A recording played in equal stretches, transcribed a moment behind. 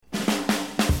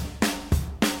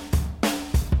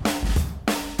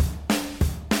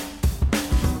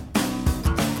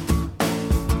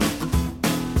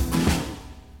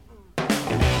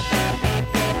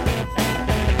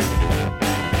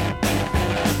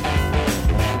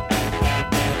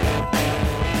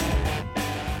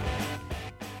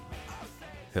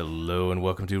Hello and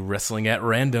welcome to Wrestling at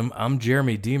Random. I'm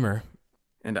Jeremy Deemer.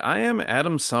 And I am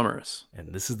Adam Summers.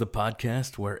 And this is the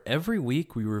podcast where every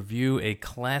week we review a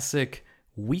classic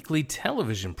weekly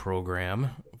television program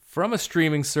from a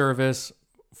streaming service,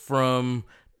 from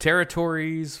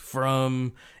territories,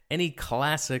 from any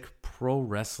classic pro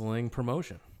wrestling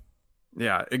promotion.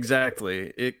 Yeah,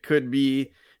 exactly. It could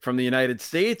be from the United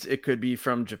States. It could be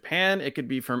from Japan. It could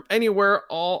be from anywhere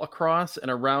all across and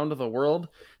around the world.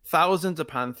 Thousands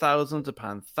upon thousands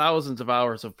upon thousands of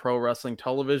hours of pro wrestling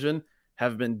television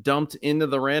have been dumped into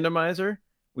the randomizer.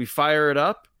 We fire it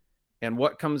up, and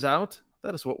what comes out,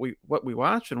 that is what we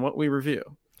watch and what we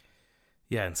review.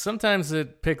 Yeah, and sometimes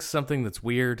it picks something that's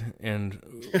weird and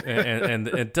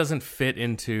it doesn't fit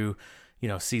into,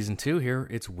 season 2 here.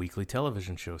 It's weekly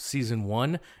television shows. Season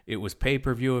 1, it was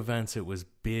pay-per-view events. It was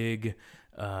big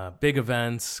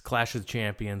events, Clash of the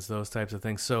Champions, those types of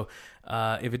things. So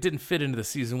if it didn't fit into the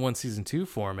season 1, season 2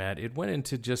 format, it went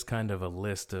into just kind of a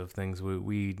list of things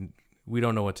we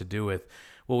don't know what to do with.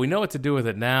 Well, we know what to do with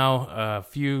it now.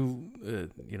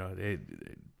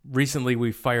 Recently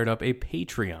we fired up a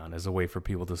Patreon as a way for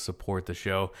people to support the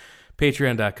show.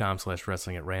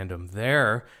 Patreon.com/wrestling at random.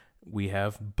 There we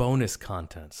have bonus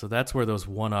content. So that's where those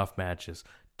one-off matches,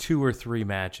 2 or 3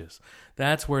 matches,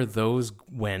 that's where those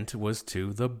went, was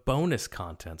to the bonus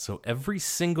content. So every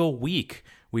single week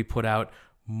we put out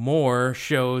more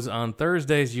shows. On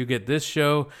Thursdays you get this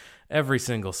show. Every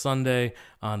single Sunday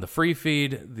on the free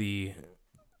feed, the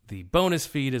bonus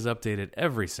feed is updated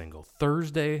every single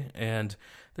Thursday, and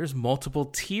there's multiple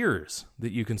tiers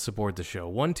that you can support the show.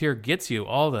 One tier gets you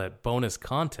all that bonus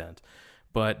content,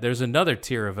 but there's another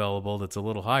tier available that's a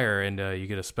little higher, and you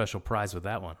get a special prize with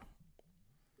that one.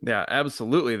 Yeah,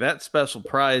 absolutely. That special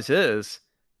prize is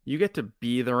you get to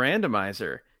be the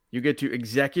randomizer. You get to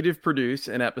executive produce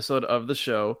an episode of the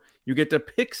show. You get to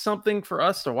pick something for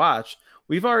us to watch.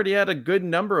 We've already had a good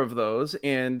number of those,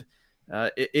 and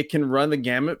it can run the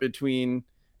gamut between,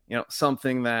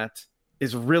 something that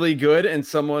is really good and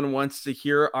someone wants to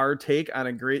hear our take on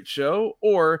a great show,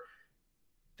 or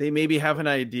they maybe have an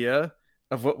idea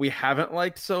of what we haven't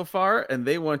liked so far, and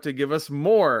they want to give us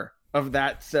more of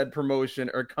that said promotion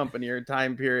or company or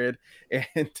time period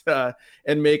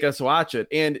and make us watch it.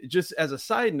 And just as a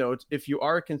side note, if you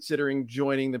are considering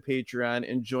joining the Patreon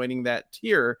and joining that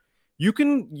tier, you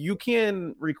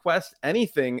can request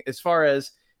anything, as far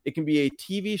as it can be a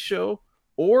TV show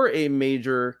or a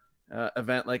major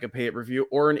event like a pay-per-view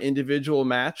or an individual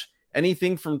match.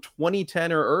 Anything from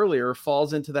 2010 or earlier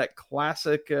falls into that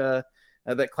classic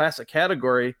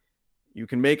category. You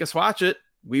can make us watch it.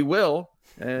 We will,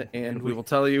 and we will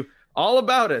tell you all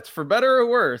about it, for better or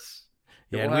worse.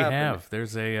 Yeah, and we have.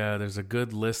 There's a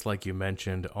good list, like you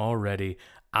mentioned already.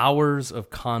 Hours of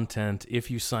content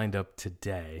if you signed up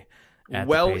today.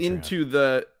 Well into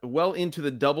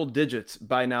the double digits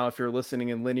by now, if you're listening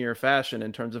in linear fashion,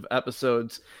 in terms of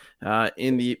episodes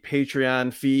in the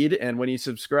Patreon feed. And when you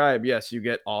subscribe, yes, you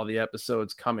get all the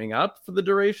episodes coming up for the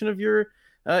duration of your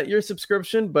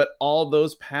subscription, but all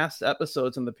those past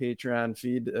episodes in the Patreon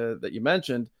feed that you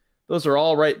mentioned, those are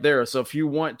all right there. So if you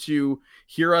want to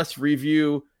hear us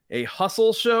review a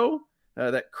Hustle show,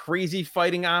 that crazy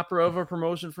fighting opera of a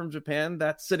promotion from Japan,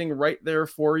 that's sitting right there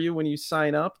for you when you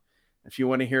sign up. If you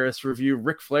want to hear us review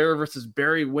Ric Flair versus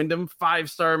Barry Windham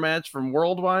 5-star match from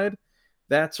Worldwide,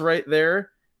 that's right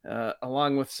there,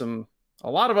 along with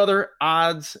a lot of other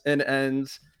odds and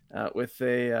ends, with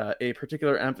a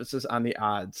particular emphasis on the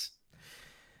odds.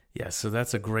 Yeah, so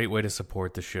that's a great way to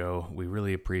support the show. We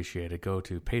really appreciate it. Go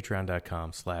to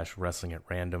patreon.com/wrestling at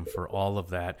random for all of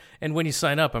that. And when you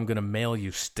sign up, I'm going to mail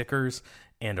you stickers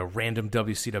and a random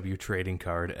WCW trading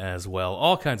card as well.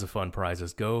 All kinds of fun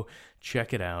prizes. Go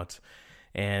check it out.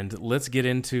 And let's get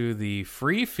into the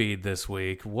free feed this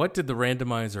week. What did the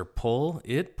randomizer pull?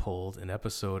 It pulled an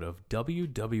episode of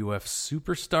WWF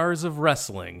Superstars of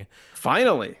Wrestling.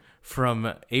 Finally.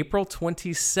 From April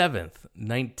 27th,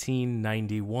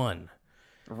 1991.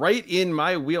 Right in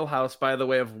my wheelhouse, by the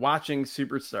way, of watching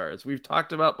Superstars. We've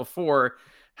talked about before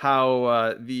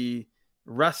how the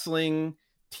wrestling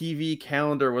TV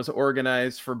calendar was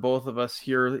organized for both of us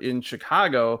here in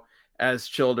Chicago as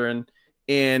children.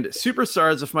 And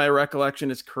Superstars, if my recollection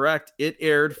is correct, it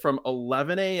aired from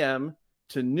 11 a.m.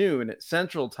 to noon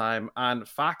Central Time on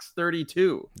Fox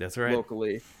 32. That's right.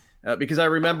 Locally. Because I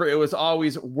remember it was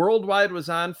always Worldwide was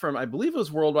on from, I believe it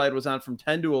was Worldwide was on from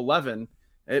 10 to 11.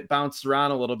 It bounced around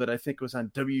a little bit. I think it was on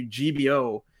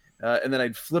WGBO. And then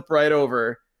I'd flip right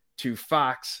over to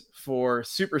Fox for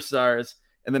Superstars.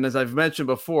 And then, as I've mentioned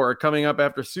before, coming up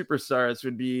after Superstars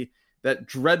would be that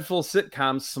dreadful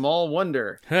sitcom Small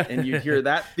Wonder. And you'd hear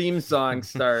that theme song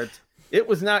start. It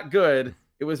was not good.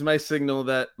 It was my signal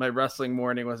that my wrestling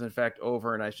morning was in fact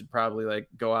over, and I should probably like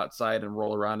go outside and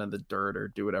roll around in the dirt or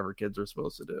do whatever kids are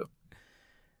supposed to do.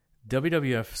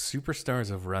 WWF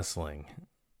Superstars of Wrestling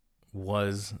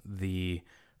was the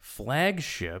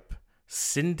flagship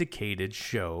syndicated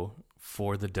show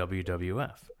for the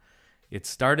WWF. It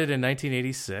started in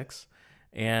 1986,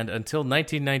 and until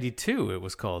 1992, it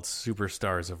was called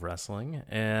Superstars of Wrestling.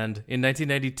 And in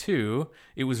 1992,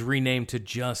 it was renamed to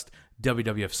just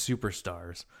WWF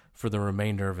Superstars for the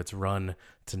remainder of its run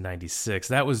to 96.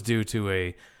 That was due to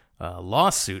a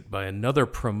lawsuit by another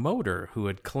promoter who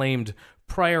had claimed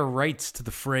prior rights to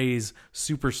the phrase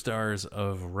Superstars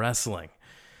of Wrestling.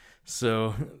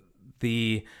 So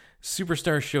the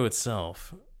Superstar show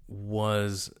itself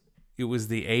was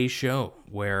the A show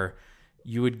where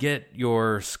you would get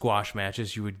your squash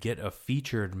matches, you would get a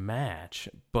featured match,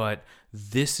 but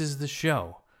this is the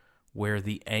show where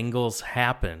the angles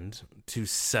happened to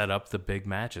set up the big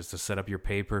matches, to set up your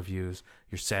pay-per-views,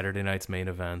 your Saturday night's main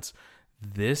events.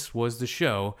 This was the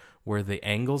show where the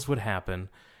angles would happen,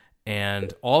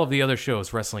 and all of the other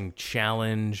shows, Wrestling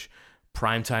Challenge,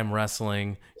 Primetime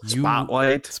Wrestling,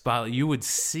 Spotlight, you would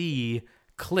see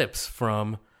clips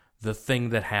from the thing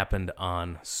that happened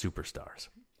on Superstars,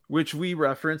 which we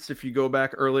referenced if you go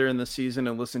back earlier in the season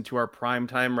and listen to our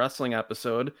Primetime Wrestling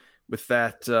episode with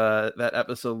that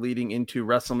episode leading into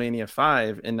WrestleMania 5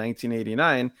 in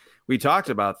 1989. We talked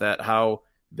about that, how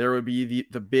there would be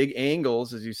the big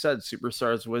angles. As you said,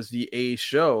 Superstars was the A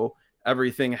show.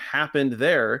 Everything happened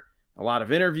there. A lot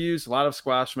of interviews, a lot of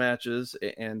squash matches,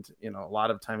 and a lot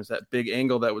of times that big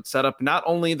angle that would set up not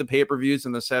only the pay-per-views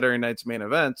and the Saturday night's main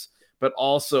events, but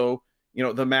also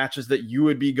the matches that you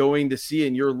would be going to see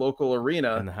in your local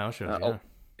arena in the house shows.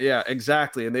 Yeah,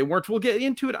 exactly. And they weren't. We'll get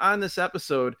into it on this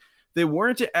episode. They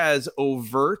weren't as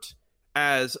overt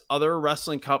as other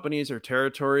wrestling companies or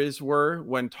territories were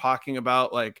when talking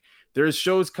about, like, there's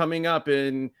shows coming up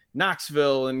in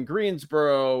Knoxville and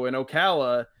Greensboro and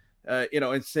Ocala,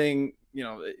 and saying,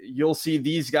 you'll see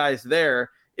these guys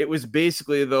there. It was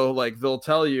basically, though, like, they'll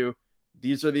tell you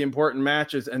these are the important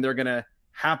matches and they're going to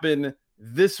happen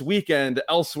this weekend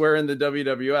elsewhere in the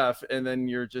WWF. And then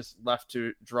you're just left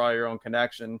to draw your own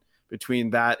connection between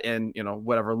that and,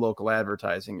 whatever local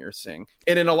advertising you're seeing.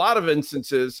 And in a lot of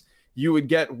instances, you would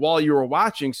get, while you were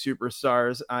watching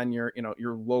Superstars on your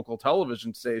local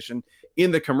television station,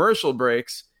 in the commercial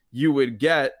breaks, you would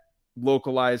get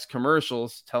localized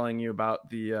commercials telling you about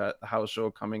the house show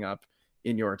coming up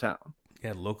in your town.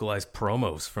 Yeah, localized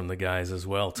promos from the guys as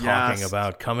well, talking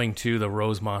about coming to the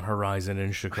Rosemont Horizon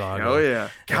in Chicago. Oh yeah,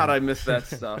 God, I miss that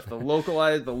stuff. The local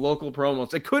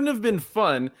promos. It couldn't have been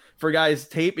fun for guys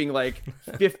taping like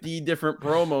 50 different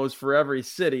promos for every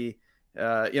city,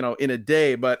 in a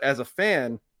day. But as a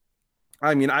fan,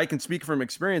 I mean, I can speak from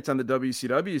experience on the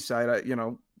WCW side.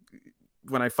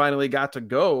 When I finally got to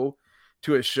go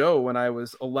to a show when I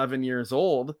was 11 years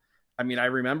old, I mean, I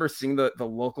remember seeing the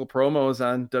local promos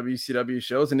on WCW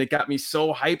shows, and it got me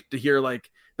so hyped to hear like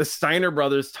the Steiner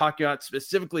brothers talking about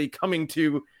specifically coming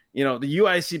to, the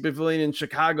UIC Pavilion in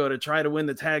Chicago to try to win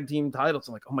the tag team titles.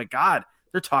 I'm like, oh my God,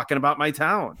 they're talking about my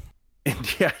town.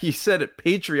 And yeah, you said it,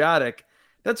 patriotic.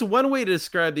 That's one way to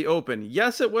describe the Open.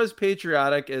 Yes, it was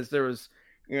patriotic, as there was,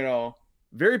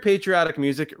 very patriotic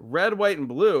music, red, white, and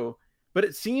blue. But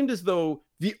it seemed as though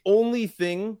the only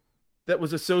thing that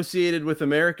was associated with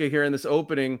America here in this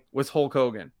opening was Hulk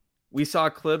Hogan. We saw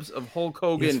clips of Hulk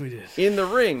Hogan in the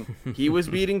ring. He was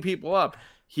beating people up.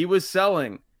 He was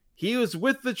selling. He was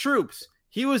with the troops.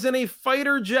 He was in a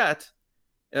fighter jet.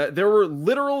 There were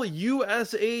literal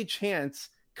USA chants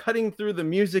cutting through the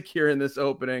music here in this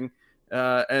opening.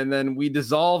 And then we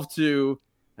dissolved to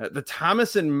the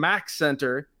Thomas and Mack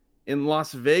Center in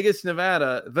Las Vegas,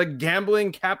 Nevada, the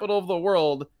gambling capital of the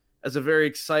world, as a very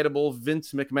excitable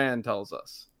Vince McMahon tells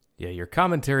us. Yeah, your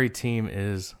commentary team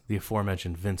is the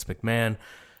aforementioned Vince McMahon,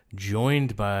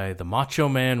 joined by the Macho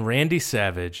Man Randy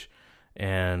Savage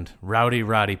and Rowdy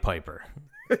Roddy Piper.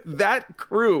 That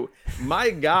crew, my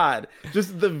God,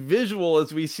 just the visual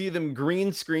as we see them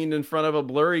green screened in front of a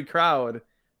blurry crowd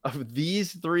of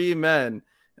these three men.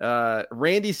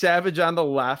 Randy Savage on the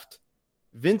left,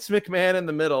 Vince McMahon in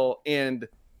the middle, and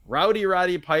Rowdy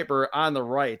Roddy Piper on the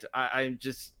right. I'm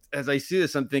just, as I see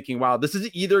this, I'm thinking, wow, this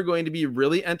is either going to be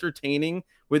really entertaining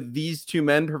with these two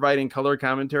men providing color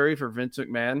commentary for Vince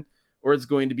McMahon, or it's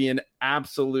going to be an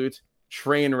absolute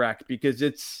train wreck, because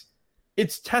it's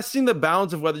testing the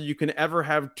bounds of whether you can ever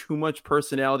have too much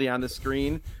personality on the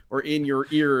screen or in your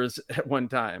ears at one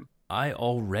time. I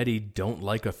already don't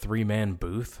like a 3-man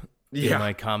booth in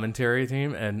my commentary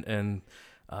team, and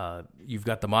You've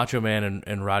got the Macho Man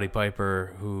and Roddy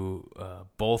Piper, who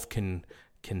both can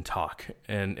talk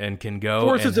and can go.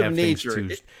 Forces and of have nature.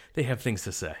 They have things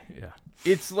to say. Yeah,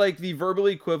 it's like the verbal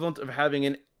equivalent of having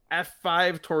an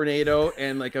F5 tornado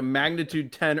and like a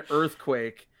magnitude 10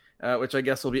 earthquake, which I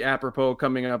guess will be apropos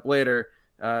coming up later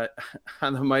on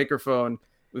the microphone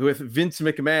with Vince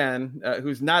McMahon,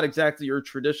 who's not exactly your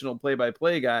traditional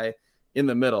play-by-play guy in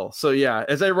the middle. So yeah,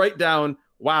 as I write down,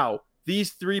 wow,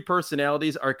 these three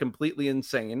personalities are completely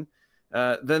insane.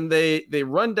 Then they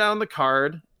run down the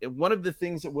card. One of the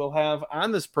things that we'll have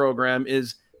on this program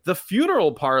is the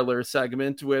funeral parlor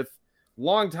segment with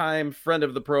longtime friend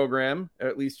of the program.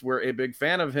 At least we're a big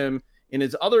fan of him in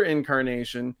his other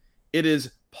incarnation. It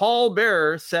is Paul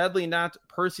Bearer, sadly not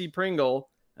Percy Pringle.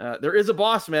 There is a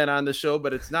boss man on the show,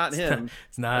 but it's not him.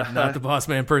 It's not the boss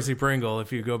man, Percy Pringle.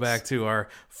 If you go back to our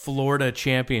Florida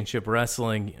Championship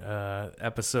Wrestling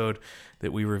episode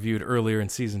that we reviewed earlier in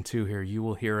season 2 here, you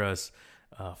will hear us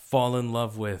fall in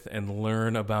love with and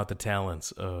learn about the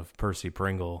talents of Percy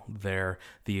Pringle there,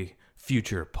 the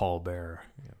future Paul Bearer.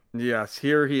 Yes,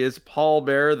 here he is, Paul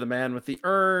Bearer, the man with the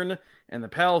urn and the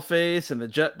pale face and the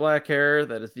jet black hair.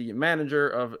 That is the manager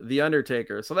of The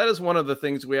Undertaker. So that is one of the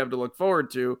things we have to look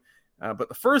forward to. But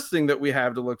the first thing that we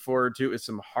have to look forward to is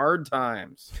some hard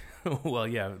times. Well,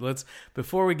 yeah,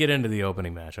 before we get into the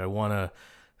opening match, I want to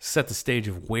set the stage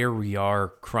of where we are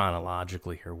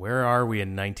chronologically here. Where are we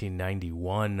in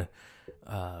 1991?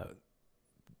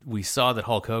 We saw that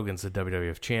Hulk Hogan's the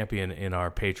WWF champion in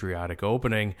our patriotic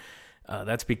opening.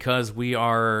 That's because we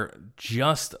are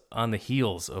just on the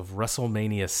heels of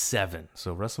WrestleMania 7.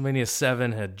 So WrestleMania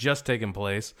 7 had just taken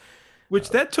place.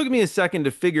 Which that took me a second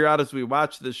to figure out as we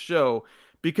watched this show,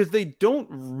 because they don't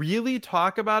really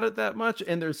talk about it that much.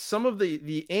 And there's some of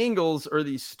the angles or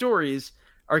these stories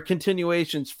are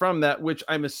continuations from that, which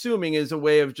I'm assuming is a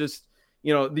way of just,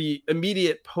 the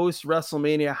immediate post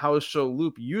WrestleMania house show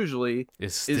loop usually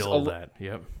is still that.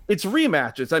 Yep. It's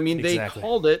rematches. I mean, exactly. They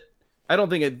called it, I don't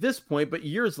think at this point, but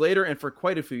years later, and for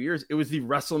quite a few years, it was the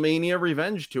WrestleMania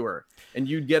Revenge Tour. And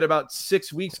you'd get about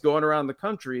 6 weeks going around the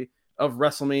country of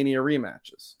WrestleMania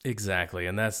rematches. Exactly.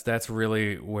 And that's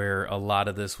really where a lot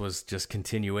of this was just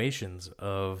continuations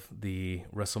of the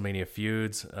WrestleMania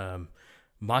feuds.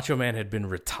 Macho Man had been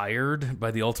retired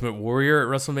by the Ultimate Warrior at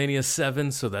WrestleMania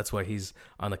 7, so that's why he's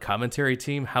on the commentary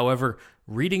team. However,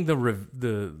 reading the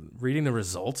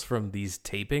results from these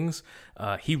tapings,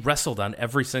 he wrestled on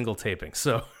every single taping.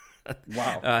 So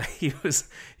wow, he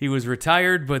was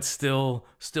retired, but still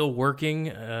working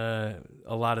a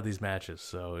lot of these matches.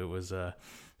 So it was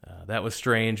that was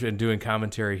strange, and doing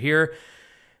commentary here,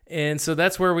 and so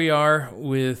that's where we are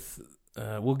with.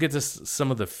 We'll get to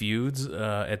some of the feuds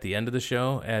at the end of the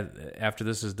show. After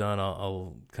this is done,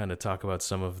 I'll kind of talk about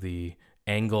some of the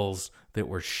angles that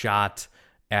were shot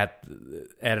at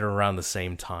around the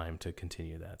same time to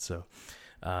continue that. So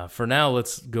for now,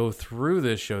 let's go through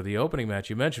this show. The opening match,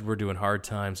 you mentioned we're doing hard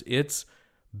times. It's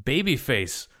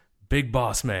Babyface Big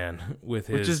Boss Man with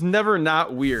his... Which is never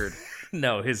not weird.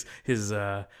 No, his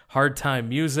hard time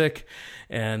music,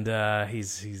 and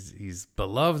he's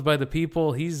beloved by the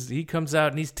people. He comes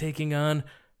out and he's taking on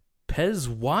Pez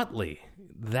Whatley.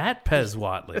 That Pez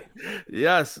Whatley.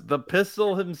 Yes, the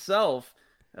Pistol himself.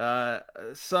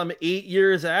 Some 8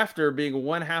 years after being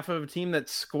one half of a team that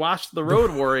squashed the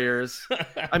Road Warriors.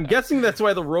 I'm guessing that's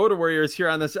why the Road Warriors here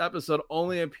on this episode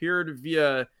only appeared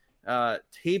via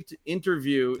taped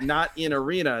interview, not in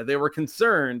arena. They were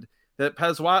concerned that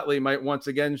Pez Whatley might once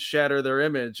again shatter their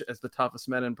image as the toughest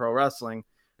men in pro wrestling.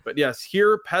 But yes,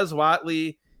 here Pez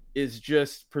Whatley is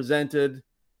just presented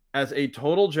as a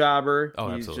total jobber.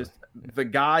 Oh, he's absolutely. just the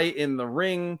guy in the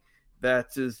ring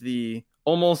that is the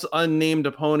almost unnamed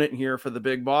opponent here for the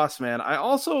Big Boss Man. I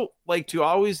also like to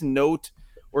always note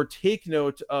or take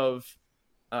note of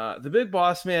the Big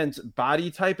Boss Man's body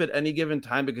type at any given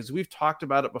time, because we've talked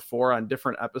about it before on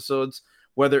different episodes,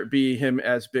 whether it be him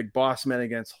as Big Boss Man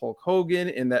against Hulk Hogan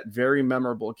in that very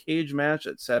memorable cage match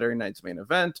at Saturday Night's Main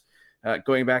Event,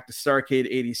 going back to Starrcade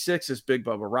 86 as Big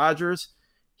Bubba Rogers.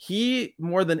 He,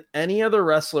 more than any other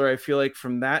wrestler, I feel like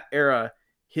from that era,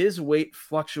 his weight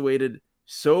fluctuated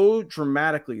so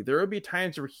dramatically. There would be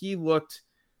times where he looked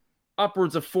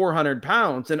upwards of 400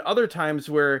 pounds, and other times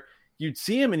where you'd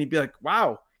see him and he'd be like,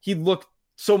 wow, he looked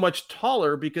so much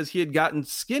taller because he had gotten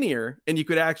skinnier, and you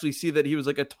could actually see that he was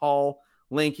like a tall,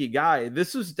 lanky guy.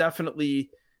 This was definitely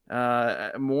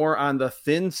more on the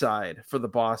thin side for the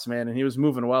Boss Man, and he was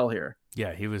moving well here.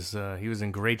 Yeah, he was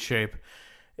in great shape,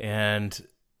 and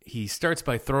he starts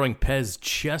by throwing Pez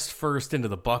chest first into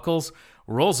the buckles,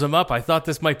 rolls him up. I thought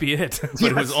this might be it, but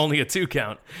It was only a 2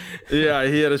 count. Yeah,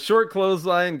 he had a short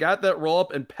clothesline, got that roll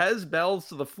up, and Pez bells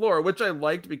to the floor, which I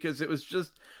liked because it was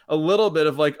just a little bit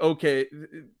of like, okay,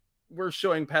 we're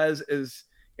showing Pez as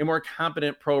a more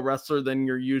competent pro wrestler than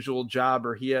your usual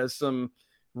jobber. He has some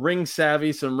ring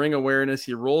savvy, some ring awareness.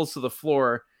 He rolls to the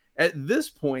floor. At this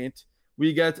point,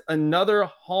 we get another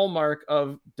hallmark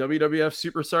of WWF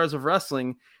Superstars of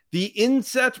Wrestling, the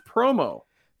inset promo.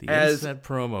 Inset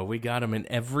promo. We got him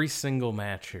in every single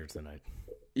match here tonight.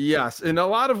 Yes. In a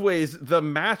lot of ways, the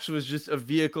match was just a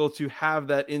vehicle to have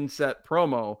that inset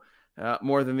promo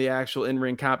more than the actual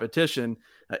in-ring competition.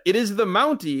 It is the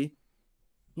Mountie.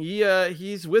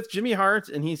 He's with Jimmy Hart,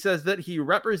 and he says that he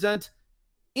represents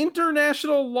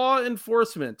international law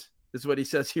enforcement, is what he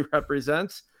says he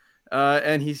represents.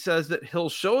 And he says that he'll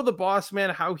show the boss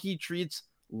man how he treats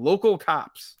local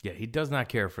cops. Yeah, he does not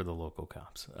care for the local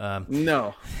cops.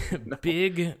 No.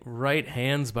 Big right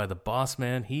hands by the boss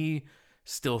man. He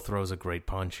still throws a great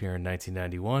punch here in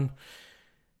 1991.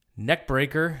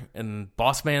 Neckbreaker and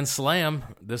boss man slam.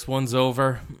 This one's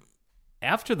over.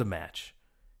 After the match,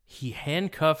 he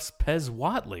handcuffs Pez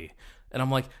Whatley. And I'm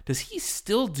like, does he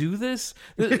still do this?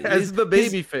 As the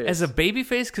babyface. As a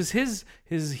babyface? Because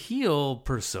his heel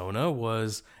persona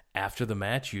was, after the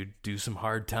match, you'd do some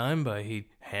hard time, but he'd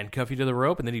handcuff you to the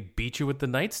rope, and then he'd beat you with the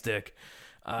nightstick.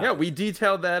 Yeah, we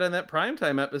detailed that in that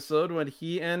primetime episode when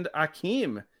he and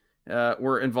Akeem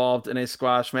were involved in a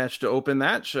squash match to open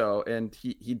that show, and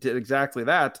he did exactly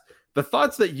that. The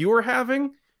thoughts that you were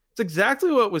having, it's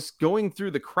exactly what was going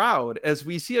through the crowd as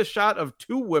we see a shot of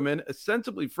 2 women,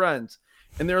 ostensibly friends,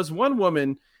 and there's one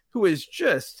woman who is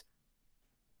just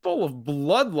full of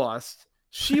bloodlust.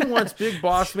 She wants Big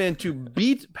Boss Man to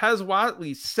beat Pez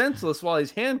Whatley senseless while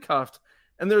he's handcuffed,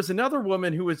 and there's another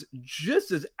woman who is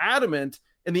just as adamant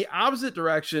in the opposite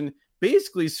direction,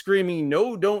 basically screaming,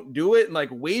 "No, don't do it," and like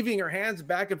waving her hands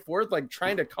back and forth, like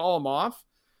trying to call him off.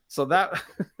 So that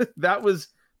that was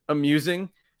amusing.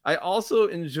 I also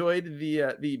enjoyed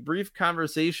the brief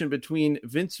conversation between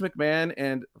Vince McMahon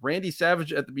and Randy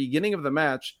Savage at the beginning of the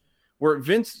match, where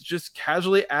Vince just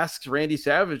casually asks Randy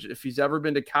Savage if he's ever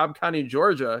been to Cobb County,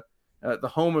 Georgia, the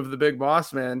home of the Big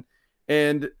Boss Man.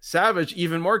 And Savage,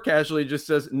 even more casually, just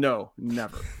says, "No,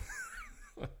 never."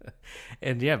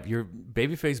 And yeah, your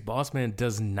babyface boss man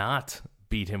does not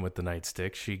beat him with the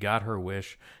nightstick. She got her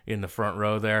wish in the front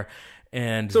row there.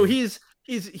 And so he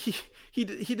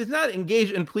does not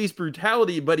engage in police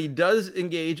brutality, but he does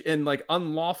engage in like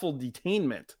unlawful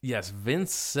detainment. Yes,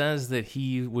 Vince says that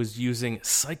he was using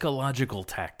psychological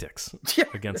tactics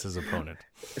against his opponent.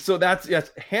 So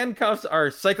handcuffs are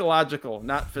psychological,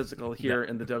 not physical here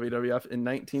in the WWF in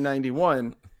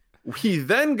 1991. We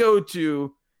then go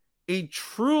to a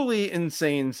truly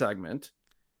insane segment.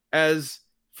 As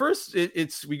first,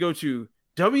 we go to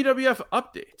WWF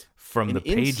Update. From the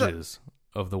pages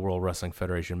of the World Wrestling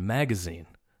Federation magazine.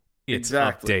 It's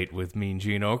Update with Mean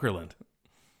Gene Okerlund.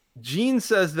 Gene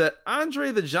says that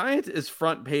Andre the Giant is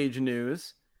front page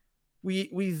news.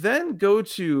 We then go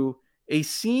to a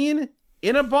scene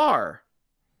in a bar,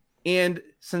 and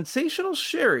Sensational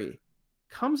Sherry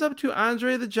comes up to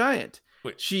Andre the Giant.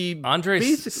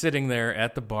 Andre's sitting there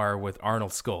at the bar with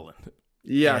Arnold Skaaland.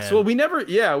 Yes. Well, we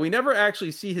never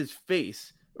actually see his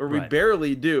face, or we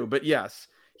barely do. But yes,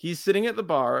 he's sitting at the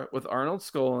bar with Arnold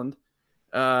Skaaland.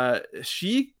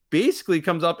 She basically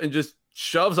comes up and just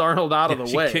shoves Arnold out of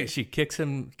the way. She kicks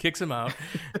him out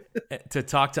to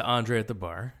talk to Andre at the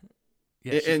bar.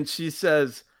 Yeah, and she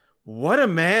says, "What a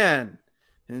man!"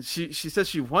 And she says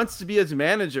she wants to be his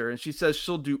manager, and she says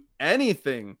she'll do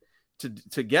anything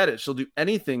to get it. She'll do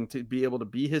anything to be able to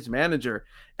be his manager.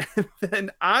 And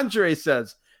then Andre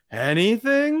says,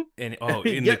 "Anything?" And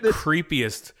in the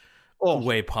creepiest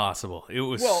way possible. It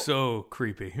was so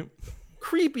creepy.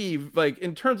 Creepy, like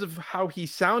in terms of how he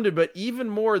sounded, but even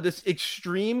more this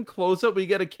extreme close-up. We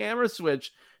get a camera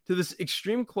switch to this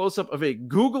extreme close-up of a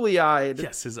googly-eyed,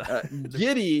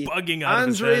 giddy bugging out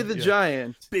Andre of his head. the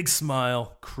Giant. Big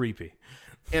smile, creepy.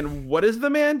 And what does the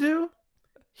man do?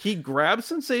 He grabs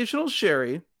Sensational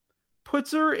Sherry,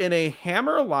 puts her in a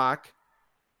hammer lock,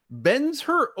 bends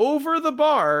her over the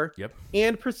bar,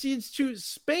 and proceeds to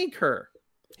spank her.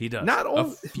 He does. Not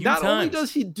only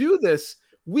does he do this,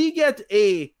 we get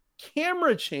a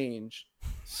camera change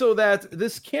so that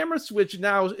this camera switch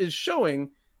now is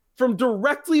showing from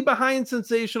directly behind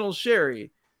Sensational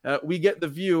Sherry. We get the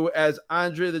view as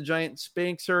Andre the Giant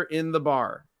spanks her in the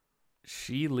bar.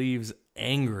 She leaves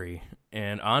angry,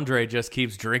 and Andre just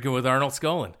keeps drinking with Arnold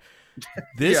Skaaland.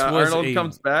 This was Arnold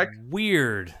comes back.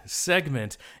 Weird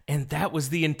segment, and that was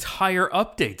the entire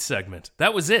Update segment.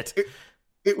 That was it.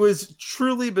 It was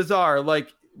truly bizarre.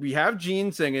 Like, we have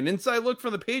Gene saying an inside look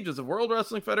from the pages of World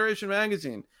Wrestling Federation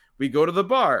magazine. We go to the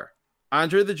bar.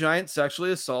 Andre the Giant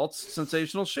sexually assaults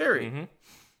Sensational Sherry. Mm-hmm.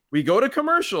 We go to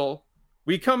commercial.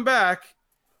 We come back,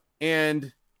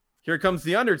 and here comes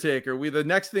the Undertaker. The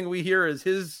next thing we hear is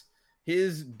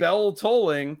his bell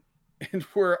tolling, and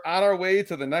we're on our way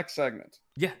to the next segment.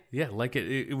 Yeah, like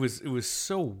it was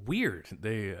so weird.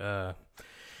 They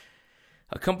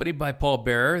accompanied by Paul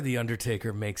Bearer, the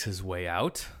Undertaker makes his way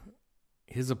out.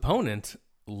 His opponent,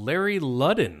 Larry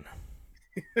Ludden.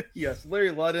 Yes,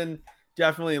 Larry Ludden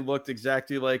definitely looked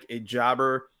exactly like a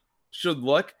jobber should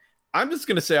look. I'm just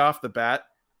going to say off the bat,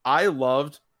 I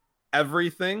loved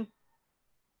everything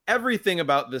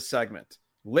about this segment.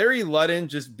 Larry Ludden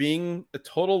just being a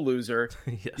total loser.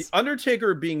 Yes. The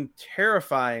Undertaker being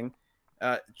terrifying.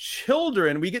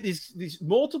 Children, we get these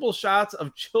multiple shots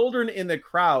of children in the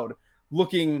crowd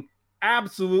looking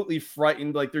absolutely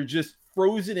frightened, like they're just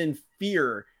frozen in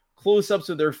fear. Close-ups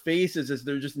of their faces as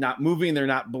they're just not moving, they're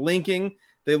not blinking.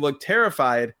 They look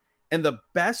terrified. And the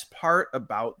best part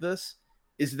about this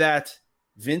is that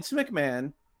Vince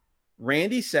McMahon,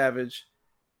 Randy Savage,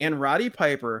 and Roddy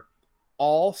Piper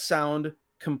all sound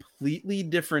completely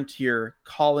different here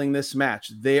calling this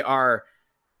match. They're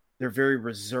very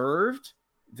reserved.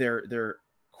 They're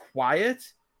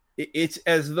quiet. It's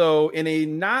as though, in a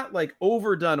not like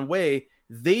overdone way,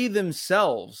 they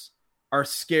themselves are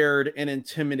scared and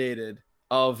intimidated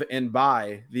of and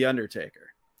by the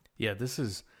Undertaker. Yeah, this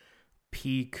is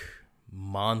peak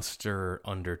monster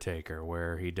Undertaker,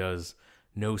 where he does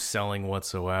no selling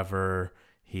whatsoever.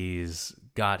 He's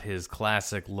got his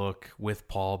classic look with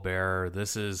Paul Bearer.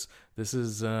 This is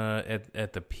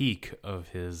at the peak of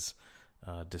his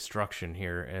destruction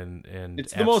here, and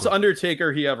it's the most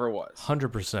Undertaker he ever was.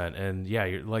 100%. And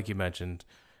yeah, like you mentioned,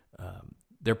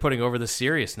 they're putting over the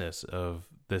seriousness of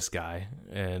this guy,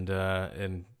 and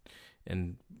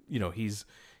you know,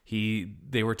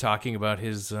 they were talking about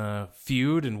his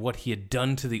feud and what he had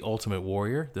done to the Ultimate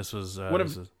Warrior. This was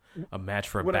a match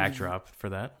for a backdrop for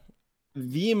that.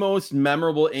 The most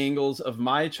memorable angles of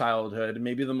my childhood,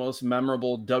 maybe the most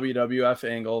memorable WWF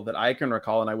angle that I can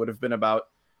recall, and I would have been about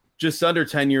just under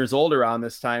 10 years old around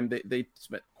this time. They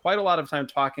spent quite a lot of time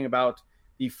talking about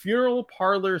the funeral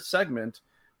parlor segment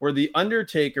where the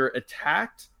Undertaker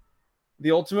attacked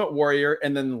the Ultimate Warrior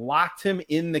and then locked him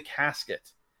in the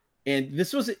casket. And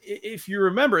this was, if you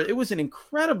remember, it was an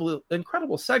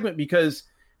incredible segment because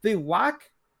they lock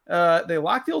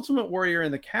the Ultimate Warrior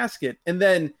in the casket, and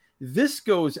then this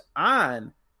goes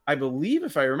on, I believe,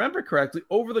 if I remember correctly,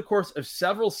 over the course of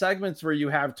several segments where you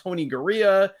have Tony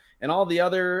Garea and all the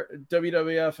other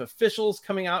WWF officials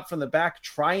coming out from the back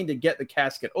trying to get the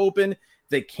casket open.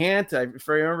 They can't. If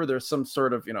I remember, there's some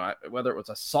sort of, whether it was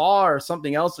a saw or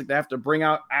something else, like they have to bring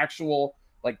out actual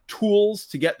like tools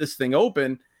to get this thing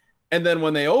open. And then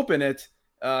when they open it,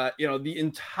 the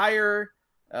entire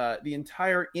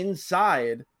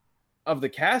inside of the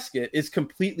casket is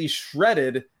completely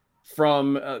shredded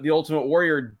from the Ultimate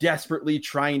Warrior desperately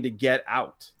trying to get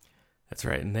out. That's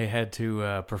right. And they had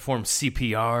to perform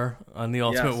CPR on the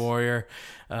Ultimate Warrior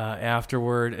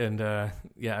afterward. And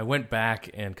I went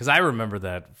back, and because I remember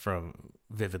that from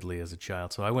vividly as a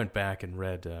child. So I went back and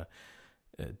read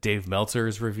Dave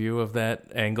Meltzer's review of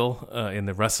that angle in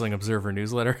the Wrestling Observer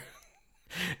newsletter.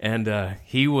 And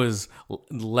he was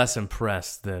less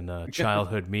impressed than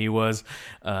childhood me was,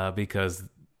 because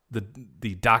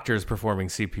the doctors performing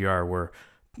CPR were,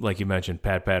 like you mentioned,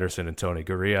 Pat Patterson and Tony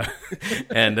Garea.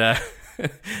 And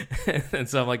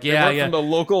so I'm like, yeah. From the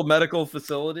local medical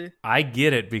facility. I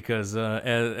get it, because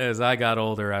as I got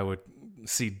older, I would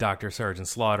see Dr. Sergeant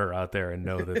Slaughter out there and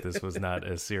know that this was not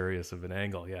as serious of an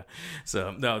angle. Yeah.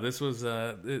 So no, this was,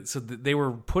 they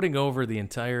were putting over the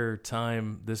entire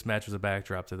time this match was a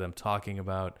backdrop to them talking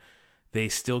about, they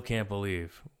still can't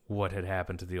believe what had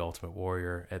happened to the Ultimate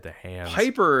Warrior at the hands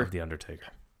of the Undertaker.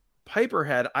 Piper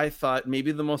had, I thought,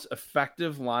 maybe the most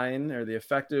effective line, or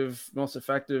most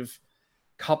effective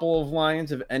couple of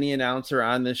lines of any announcer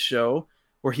on this show,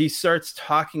 where he starts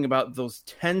talking about those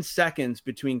 10 seconds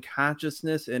between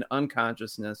consciousness and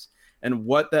unconsciousness and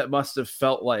what that must have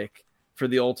felt like for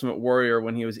the Ultimate Warrior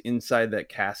when he was inside that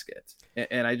casket.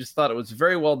 And I just thought it was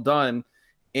very well done.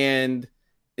 And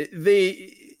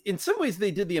in some ways,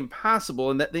 they did the impossible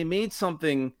in that they made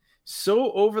something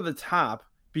so over the top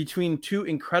between two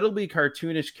incredibly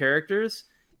cartoonish characters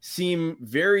seem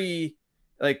very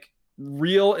like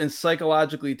real and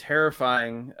psychologically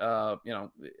terrifying. I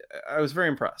was very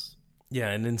impressed. Yeah,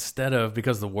 and instead of,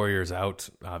 because the Warrior's out,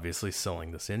 obviously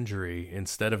selling this injury,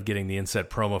 instead of getting the inset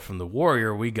promo from the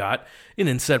Warrior, we got an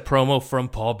inset promo from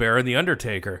Paul Bearer and The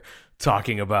Undertaker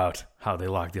talking about how they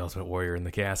locked the Ultimate Warrior in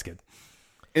the casket.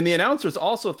 And the announcers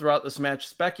also throughout this match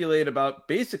speculate about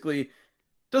basically,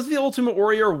 does the Ultimate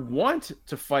Warrior want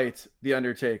to fight The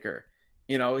Undertaker?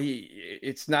 You know,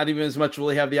 it's not even as much will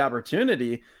he have the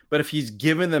opportunity, but if he's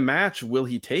given the match, will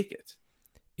he take it?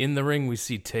 In the ring, we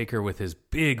see Taker with his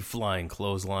big flying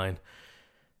clothesline,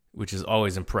 which is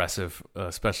always impressive,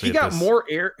 especially he got more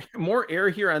air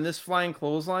here on this flying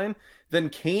clothesline than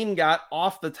Kane got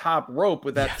off the top rope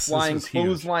with that flying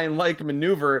clothesline-like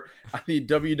maneuver on the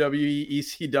WWE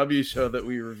ECW show that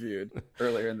we reviewed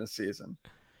earlier in the season.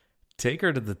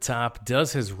 Taker to the top,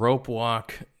 does his rope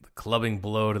walk, the clubbing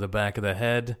blow to the back of the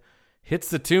head, hits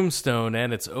the tombstone,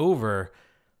 and it's over.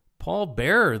 Paul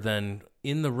Bearer then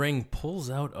in the ring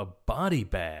pulls out a body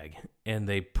bag, and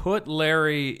they put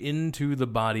Larry into the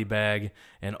body bag,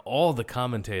 and all the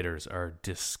commentators are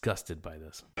disgusted by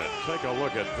this. Take a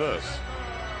look at this.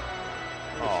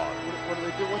 Oh, what do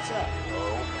they do? What's that?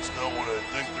 Oh, it's not what I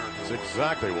think they're doing. That's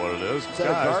exactly what it is. Is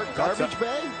that a garbage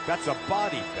bag? That's a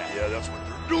body bag. Yeah, that's what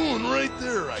they're doing right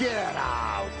there. Get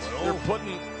out. Well, They're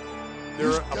putting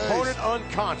their opponent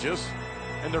unconscious,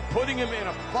 and they're putting him in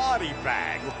a body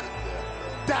bag. Look at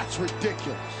that. That's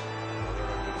ridiculous.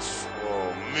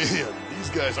 Oh, man. These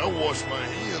guys, I wash my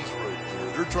hands right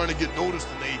there. They're trying to get noticed,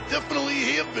 and they definitely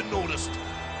have been noticed.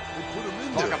 They put him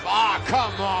in there.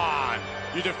 Come on.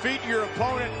 You defeat your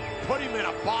opponent, put him in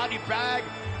a body bag,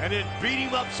 and then beat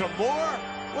him up some more?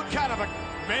 What kind of a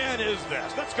man is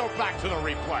this? Let's go back to the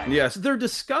replay. Yes, they're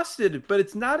disgusted, but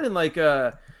it's not in like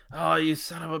a, oh, you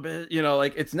son of a bitch. You know,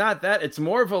 like it's not that. It's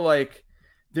more of a like,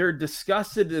 they're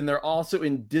disgusted and they're also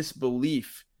in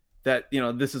disbelief that, you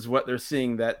know, this is what they're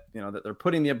seeing, that, you know, that they're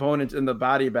putting the opponent in the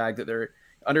body bag, that their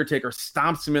Undertaker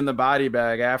stomps him in the body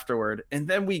bag afterward. And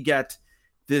then we get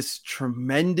this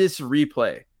tremendous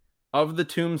replay of the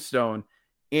tombstone,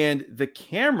 and the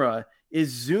camera is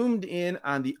zoomed in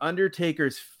on the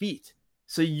Undertaker's feet.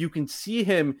 So you can see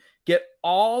him get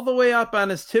all the way up on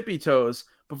his tippy toes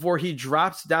before he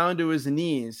drops down to his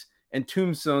knees and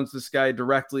tombstones this guy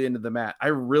directly into the mat. I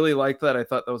really liked that. I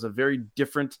thought that was a very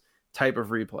different type of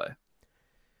replay.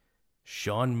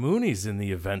 Sean Mooney's in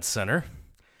the event center,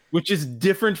 which is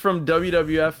different from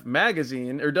WWF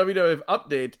Magazine or WWF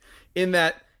Update in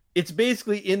that it's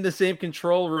basically in the same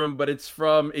control room, but it's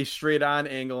from a straight on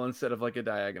angle instead of like a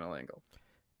diagonal angle.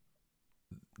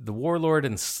 The Warlord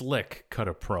and Slick cut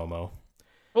a promo.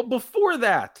 Well, before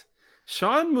that,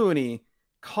 Sean Mooney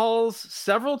calls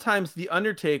several times the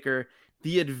Undertaker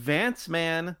the advance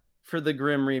man for the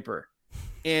Grim Reaper.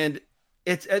 And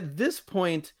it's at this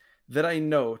point that I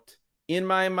note in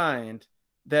my mind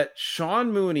that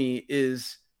Sean Mooney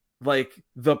is like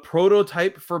the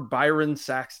prototype for Byron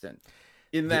Saxton.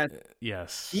 In that,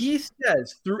 yes, he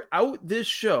says throughout this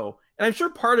show, and I'm sure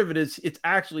part of it is it's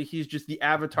actually he's just the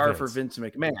avatar for Vince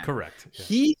McMahon. Correct. Yeah.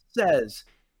 He says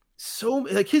so,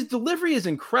 like, his delivery is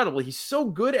incredible. He's so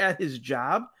good at his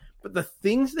job, but the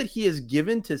things that he is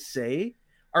given to say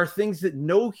are things that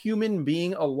no human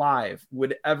being alive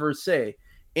would ever say.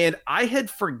 And I had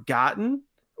forgotten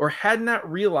or had not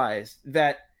realized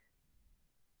that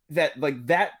like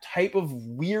that type of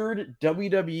weird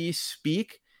WWE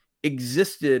speak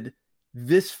existed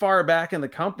this far back in the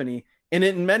company, and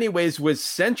in many ways was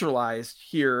centralized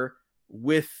here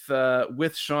with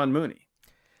Sean Mooney.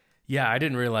 Yeah, I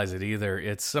didn't realize it either.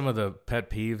 It's some of the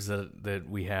pet peeves that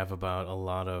we have about a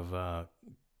lot of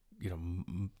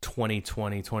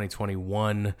 2020,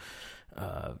 2021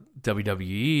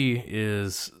 WWE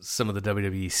is some of the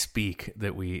WWE speak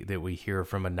that we hear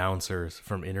from announcers,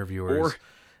 from interviewers. Or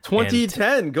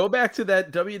 2010, go back to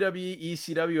that WWE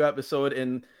ECW episode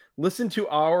and listen to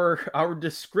our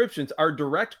descriptions, our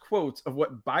direct quotes of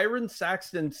what Byron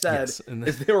Saxton said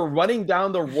as they were running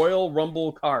down the Royal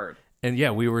Rumble card. And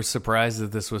yeah, we were surprised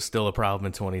that this was still a problem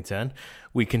in 2010.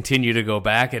 We continue to go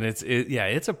back, and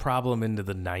it's a problem into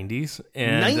the 90s.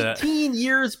 And 19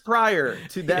 years prior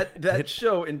to that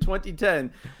show in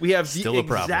 2010, we have the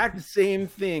exact same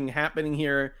thing happening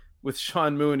here with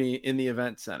Sean Mooney in the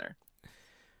event center.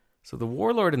 So the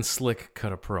Warlord and Slick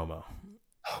cut a promo.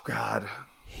 Oh God.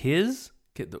 His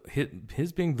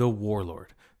being the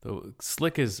Warlord. The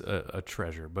Slick is a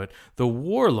treasure, but the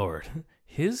Warlord,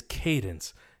 his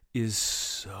cadence is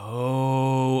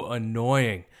so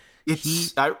annoying. It's he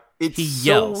so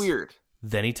yells, weird.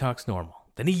 Then he talks normal.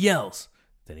 Then he yells.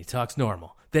 Then he talks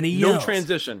normal. Then he yells. No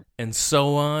transition. And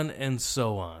so on and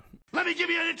so on. Let me give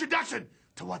you an introduction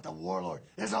to what the Warlord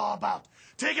is all about.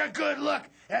 Take a good look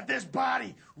at this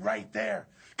body right there,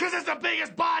 because it's the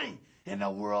biggest body in the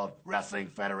World Wrestling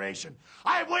Federation.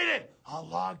 I've waited a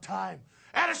long time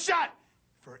and a shot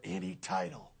for any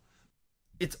title.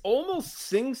 It's almost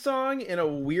sing-song in a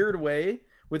weird way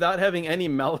without having any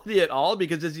melody at all,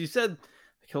 because as you said,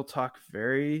 he'll talk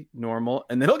very normal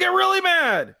and then he'll get really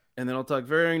mad, and then he'll talk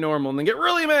very normal and then get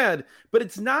really mad. But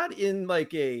it's not in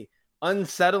like a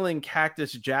unsettling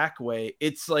Cactus Jack way.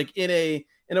 It's like in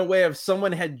a way of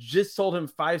someone had just told him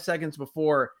 5 seconds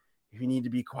before, you need to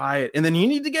be quiet, and then you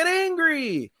need to get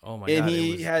angry. Oh my God. And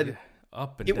he had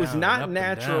up and it down, was not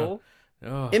natural.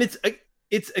 And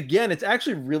it's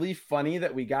actually really funny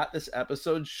that we got this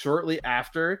episode shortly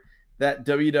after that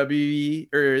the WWE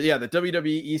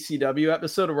ECW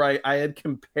episode where I had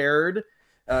compared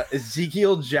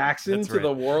Ezekiel Jackson to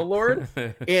the Warlord.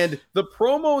 And the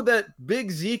promo that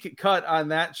Big Zeke cut on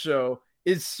that show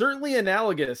is certainly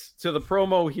analogous to the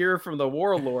promo here from the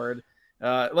Warlord.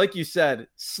 Like you said,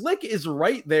 Slick is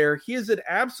right there. He is an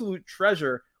absolute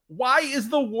treasure. Why is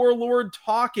the Warlord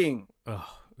talking?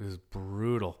 Oh, it was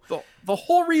brutal. The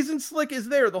whole reason Slick is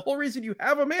there, the whole reason you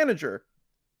have a manager,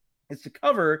 is to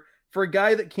cover for a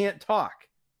guy that can't talk.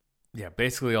 Yeah,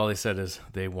 basically all they said is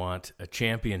they want a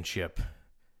championship.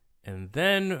 And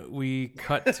then we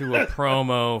cut to a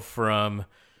promo from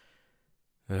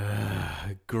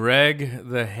Greg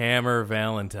the Hammer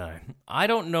Valentine. I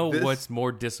don't know what's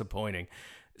more disappointing,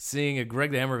 seeing a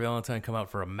Greg the Hammer Valentine come out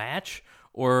for a match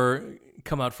or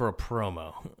come out for a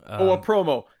promo. A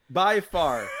promo. By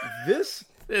far, this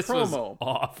promo was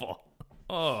awful.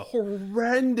 Oh,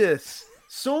 horrendous.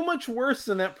 So much worse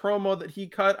than that promo that he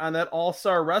cut on that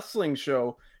All-Star Wrestling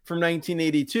show from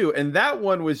 1982. And that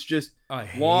one was just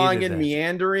long and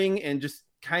meandering and just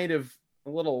kind of a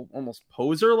little almost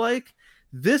poser-like.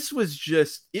 This was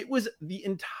it was the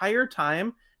entire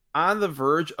time on the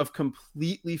verge of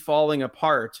completely falling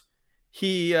apart.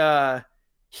 He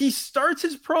starts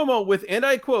his promo with, and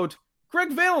I quote,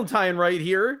 Greg Valentine right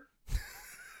here.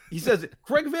 He says,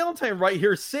 Greg Valentine right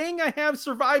here saying I have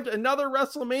survived another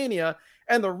WrestleMania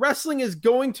and the wrestling is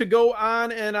going to go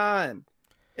on and on.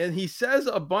 And he says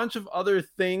a bunch of other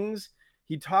things.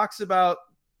 He talks about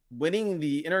winning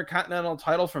the Intercontinental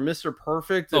title from Mr.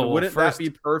 Perfect. And wouldn't that be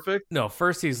perfect? No,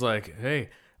 first he's like, hey,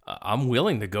 I'm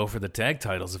willing to go for the tag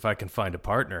titles if I can find a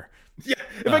partner. Yeah,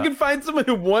 if I can find someone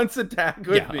who wants a tag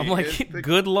with me. I'm like,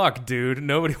 good luck, dude.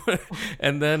 Nobody.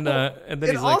 And then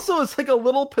he's also it's like a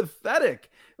little pathetic.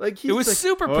 Like it was like,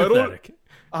 super pathetic.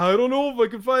 I don't know if I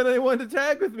can find anyone to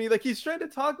tag with me. Like he's trying to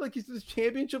talk like he's this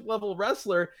championship level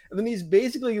wrestler, and then he's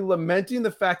basically lamenting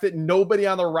the fact that nobody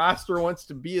on the roster wants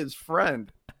to be his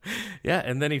friend. Yeah,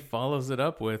 and then he follows it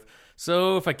up with,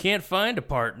 so if I can't find a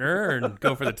partner and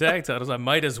go for the tag titles, I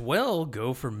might as well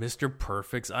go for Mr.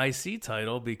 Perfect's IC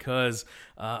title because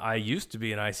I used to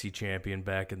be an IC champion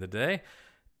back in the day.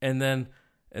 And then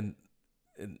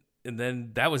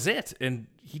that was it. And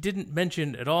he didn't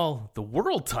mention at all the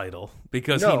world title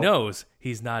because he knows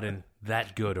he's not in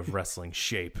that good of wrestling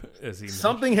shape as he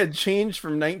Something had changed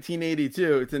from 1982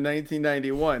 to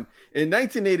 1991. In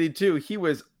 1982, he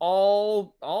was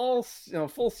all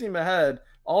full steam ahead,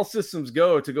 all systems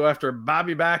go to go after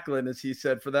Bobby Backlund, as he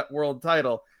said, for that world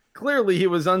title. Clearly, he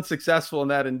was unsuccessful in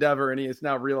that endeavor, and he has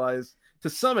now realized, to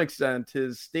some extent,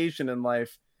 his station in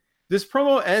life. This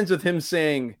promo ends with him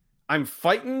saying, I'm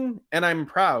fighting and I'm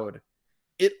proud.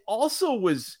 It was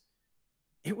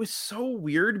so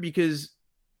weird because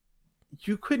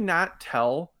you could not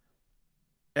tell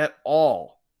at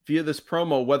all via this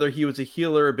promo whether he was a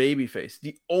heel or a babyface.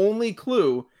 The only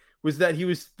clue was that he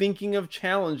was thinking of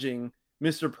challenging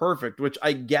Mr. Perfect, which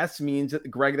I guess means that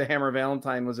Greg the Hammer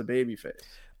Valentine was a babyface.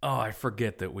 Oh, I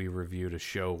forget that we reviewed a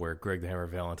show where Greg the Hammer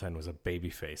Valentine was a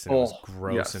babyface, and it was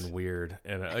gross and weird.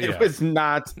 And it was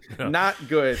not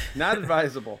good, not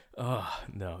advisable. Oh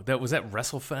no, was that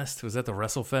WrestleFest? Was that the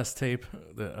WrestleFest tape?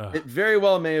 It very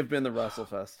well may have been the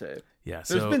WrestleFest tape. Yeah,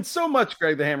 there's been so much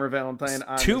Greg the Hammer Valentine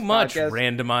on too much podcast.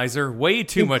 Randomizer, way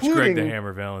too much Greg the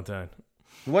Hammer Valentine.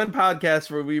 One podcast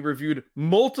where we reviewed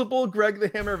multiple Greg the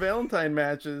Hammer Valentine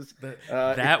matches.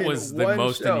 That was the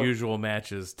most unusual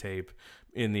matches tape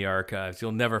in the archives.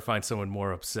 You'll never find someone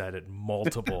more upset at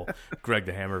multiple Greg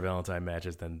the Hammer Valentine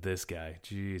matches than this guy.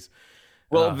 Jeez.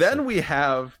 Well, then we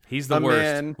have he's the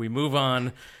worst. We move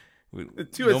on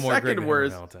to a second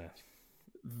worst.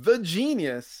 The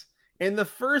Genius. And the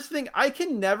first thing, I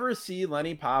can never see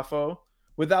Lenny Poffo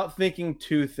without thinking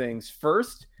two things.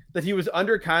 First, that he was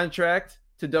under contract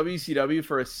to WCW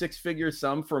for a six-figure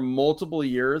sum for multiple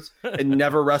years and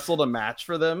never wrestled a match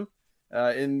for them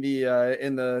in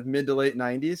the mid to late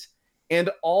 90s.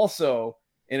 And also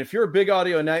And if you're a big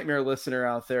Audio Nightmare listener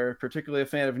out there, particularly a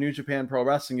fan of New Japan Pro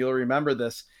Wrestling, you'll remember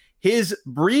this. His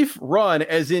brief run,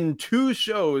 as in 2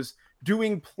 shows,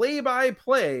 doing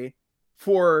play-by-play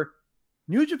for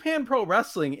New Japan Pro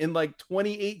Wrestling in like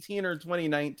 2018 or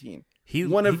 2019. He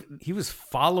was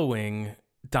following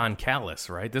Don Callis,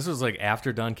 right? This was like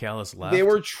after Don Callis left. They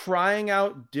were trying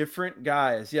out different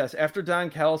guys. Yes, after Don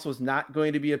Callis was not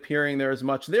going to be appearing there as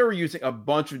much, they were using a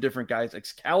bunch of different guys.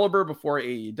 Excalibur before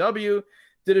AEW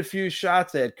did a few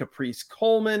shots. They had Caprice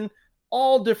Coleman,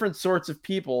 all different sorts of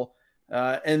people.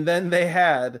 And then they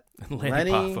had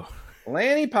Lanny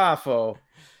Poffo.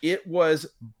 It was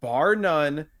bar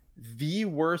none the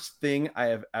worst thing I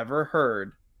have ever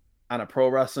heard on a pro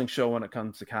wrestling show when it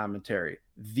comes to commentary.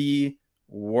 The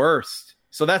worst.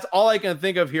 So that's all I can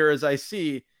think of here as I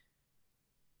see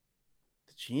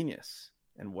the genius.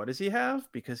 And what does he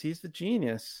have? Because he's the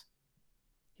genius.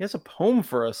 He has a poem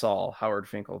for us all, Howard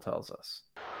Finkel tells us.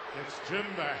 It's Jim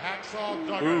the Hacksaw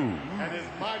Duggan and his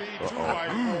mighty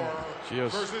 2x4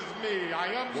 versus me. I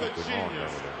am the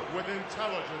genius with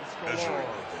intelligence galore.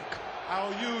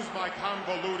 I'll use my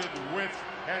convoluted wit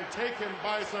and take him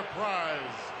by surprise.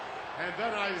 And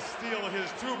then I steal his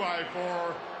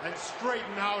 2x4 and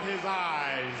straighten out his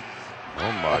eyes.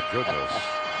 Oh my goodness.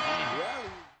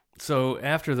 So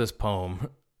after this poem,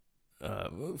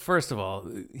 first of all,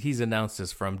 he's announced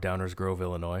this from Downers Grove,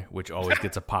 Illinois, which always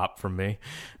gets a pop from me.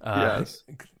 Yes.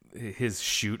 His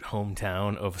shoot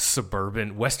hometown of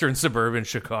western suburban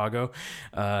Chicago.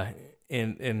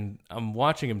 And I'm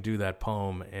watching him do that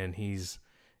poem, and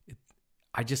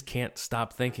I just can't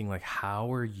stop thinking, like,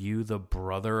 how are you the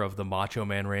brother of the Macho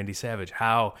Man Randy Savage?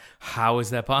 How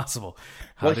is that possible?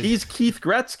 He's Keith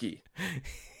Gretzky.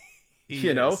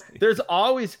 There's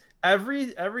always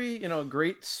every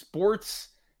great sports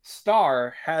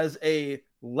star has a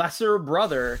lesser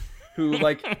brother who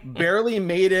like barely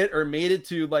made it or made it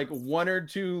to like 1 or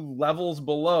 2 levels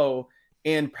below,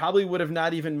 and probably would have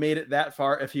not even made it that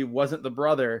far if he wasn't the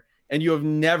brother. And you have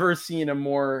never seen a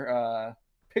more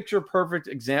picture perfect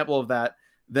example of that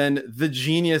than the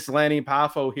genius Lanny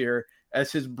Poffo here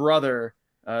as his brother,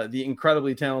 the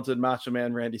incredibly talented Macho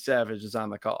Man Randy Savage, is on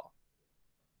the call.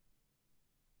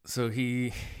 So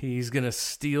he's going to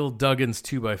steal Duggan's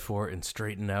 2x4 and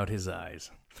straighten out his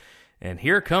eyes. And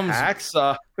here comes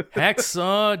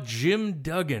Hacksaw Jim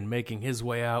Duggan making his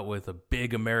way out with a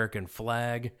big American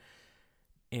flag.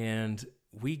 And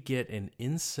we get an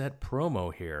inset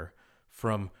promo here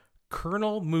from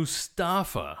Colonel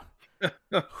Mustafa,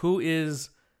 who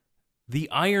is the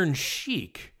Iron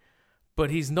Sheik, but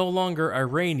he's no longer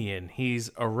Iranian. He's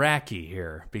Iraqi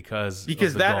here because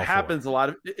that happens a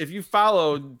lot. If you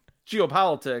follow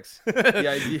geopolitics, the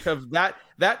idea of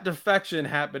that defection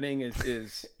happening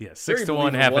is 6 to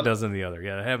 1, half a dozen the other.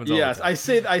 Yeah, it happens all the time. I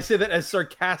say that as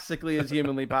sarcastically as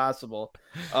humanly possible.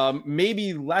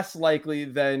 Maybe less likely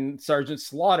than Sergeant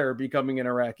Slaughter becoming an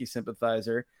Iraqi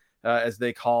sympathizer, as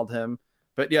they called him.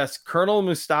 But yes, Colonel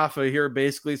Mustafa here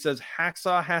basically says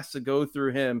Hacksaw has to go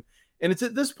through him. And it's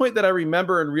at this point that I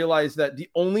remember and realize that the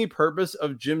only purpose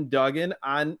of Jim Duggan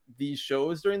on these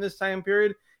shows during this time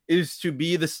period is to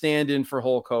be the stand-in for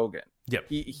Hulk Hogan. Yep.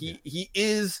 He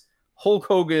is Hulk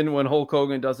Hogan when Hulk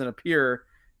Hogan doesn't appear,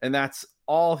 and that's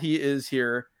all he is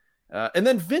here. And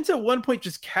then Vince at one point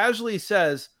just casually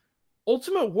says,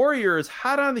 Ultimate Warrior is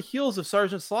hot on the heels of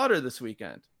Sergeant Slaughter this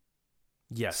weekend.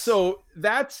 Yes. So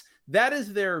that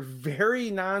is their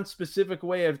very non-specific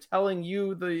way of telling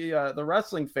you, the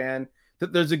wrestling fan,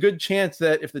 that there's a good chance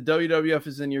that if the WWF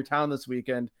is in your town this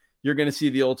weekend, you're going to see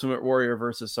the Ultimate Warrior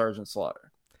versus Sergeant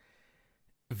Slaughter.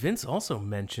 Vince also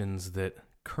mentions that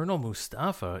Colonel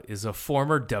Mustafa is a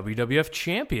former WWF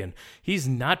champion. He's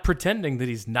not pretending that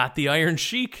he's not the Iron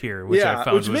Sheik here, which I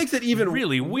found makes it even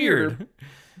really weird.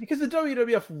 Because the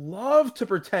WWF loved to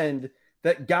pretend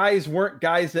that guys weren't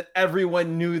guys that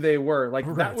everyone knew they were.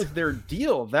 Like that was their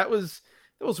deal. That was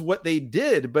what they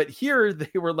did. But here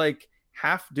they were like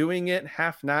half doing it,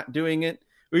 half not doing it.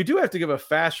 We do have to give a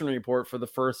fashion report for the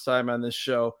first time on this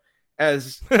show,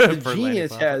 as the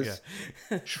genius has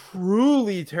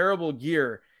truly terrible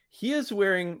gear. He is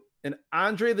wearing an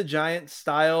Andre the Giant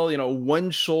style, one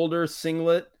shoulder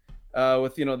singlet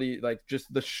with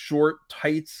just the short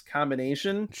tights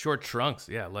combination, short trunks.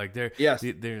 Yeah, like they're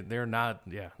not.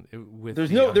 Yeah, with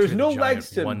there's no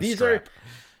legs to them. These strap.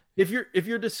 If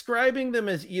you're describing them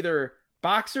as either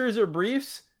boxers or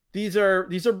briefs, these are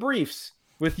briefs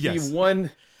with the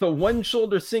one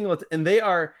shoulder singlet, and they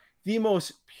are the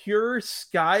most pure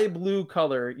sky blue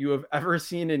color you have ever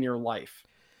seen in your life.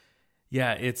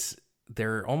 Yeah,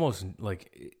 they're almost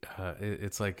like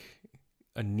it's like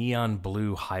a neon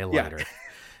blue highlighter.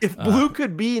 If blue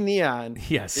could be neon,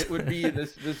 yes, it would be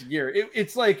this gear.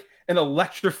 It's like an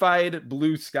electrified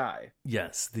blue sky.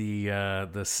 Yes,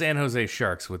 the San Jose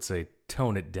Sharks would say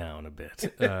tone it down a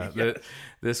bit. Yes.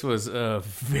 This was a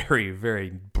very, very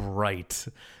bright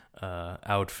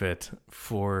outfit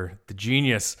for the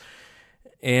Genius.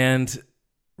 And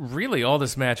really all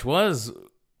this match was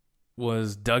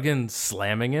Duggan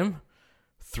slamming him,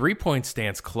 3-point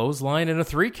stance, clothesline, and a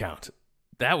 3 count.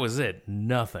 That was it.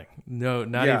 Nothing. No,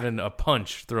 not even a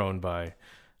punch thrown by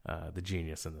the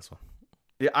Genius in this one.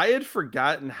 Yeah, I had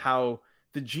forgotten how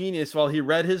the Genius, while he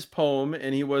read his poem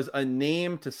and he was a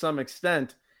name to some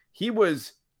extent, he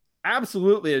was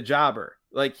absolutely a jobber.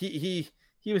 Like he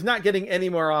was not getting any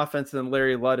more offense than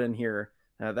Larry Ludden here.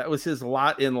 That was his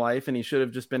lot in life, and he should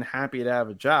have just been happy to have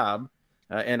a job.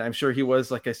 And I'm sure he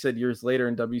was, like I said, years later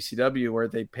in WCW, where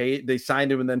they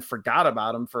signed him and then forgot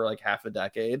about him for like half a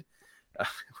decade.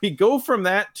 We go from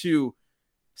that to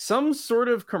some sort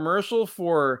of commercial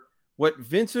for what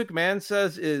Vince McMahon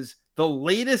says is the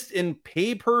latest in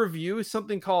pay-per-view,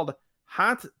 something called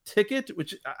Hot Ticket,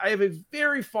 which I have a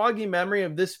very foggy memory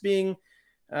of this being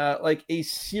like a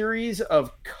series of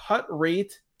cut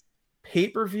rate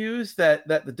pay-per-views that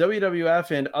the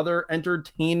WWF and other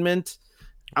entertainment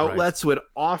outlets would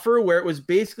offer, where it was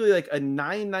basically like a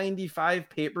 $9.95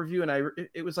 pay-per-view, and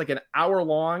it was like an hour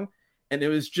long, and it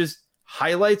was just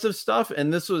highlights of stuff.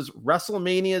 And this was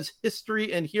WrestleMania's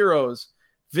History and Heroes.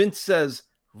 Vince says,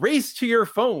 race to your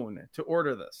phone to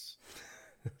order this.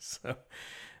 So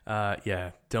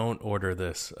don't order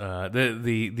this.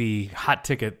 The hot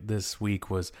ticket this week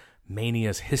was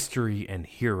Mania's History and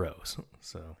Heroes.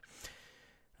 So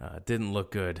didn't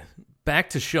look good. Back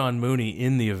to Sean Mooney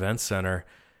in the event center.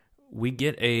 We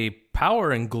get a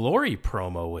Power and Glory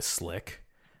promo with Slick.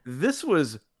 This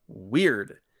was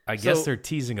weird. I guess they're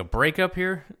teasing a breakup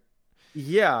here.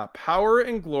 Yeah, Power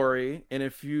and Glory. And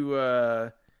if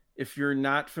you're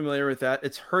not familiar with that,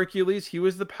 it's Hercules. He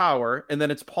was the Power. And then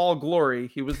it's Paul Glory.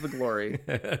 He was the Glory.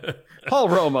 Paul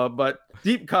Roma, but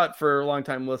deep cut for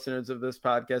longtime listeners of this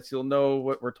podcast. You'll know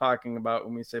what we're talking about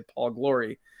when we say Paul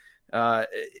Glory.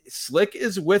 Slick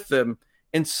is with them,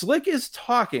 and Slick is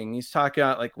talking. He's talking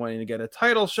about like wanting to get a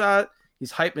title shot.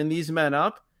 He's hyping these men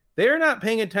up. They're not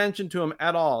paying attention to him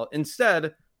at all.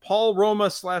 Instead, Paul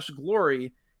Roma /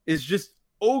 Glory is just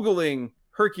ogling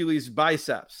Hercules'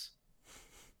 biceps.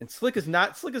 And Slick is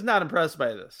not impressed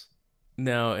by this.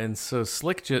 No, and so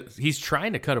Slick he's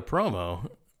trying to cut a promo,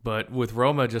 but with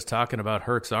Roma just talking about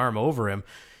Herc's arm over him,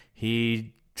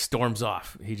 he storms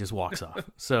off. He just walks off.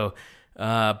 So,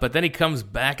 but then he comes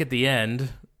back at the end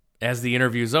as the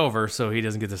interview's over, so he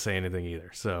doesn't get to say anything either.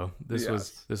 So this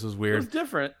was weird. It was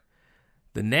different.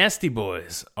 The Nasty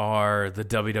Boys are the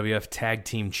WWF Tag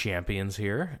Team Champions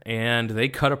here, and they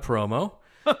cut a promo.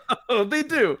 Oh, they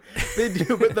do.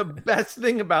 But the best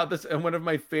thing about this, and one of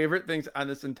my favorite things on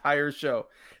this entire show,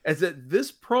 is that this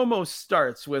promo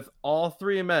starts with all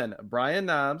three men, Brian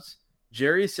Knobbs,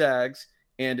 Jerry Sags,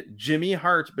 and Jimmy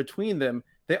Hart between them.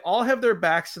 They all have their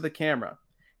backs to the camera.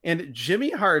 And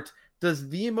Jimmy Hart does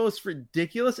the most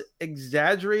ridiculous,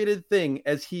 exaggerated thing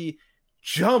as he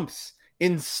jumps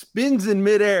and spins in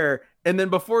midair, and then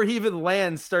before he even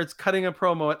lands, starts cutting a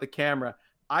promo at the camera.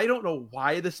 I don't know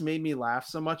why this made me laugh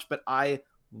so much, but I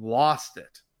lost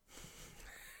it.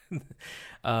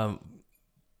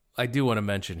 I do want to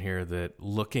mention here that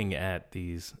looking at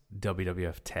these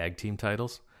WWF tag team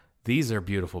titles, these are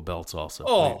beautiful belts also.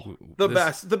 Oh, the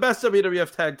best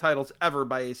WWF tag titles ever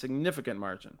by a significant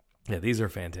margin. Yeah, these are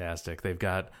fantastic. They've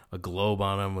got a globe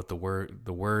on them with the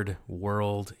word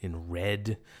world in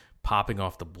red popping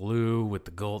off the blue with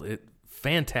the gold.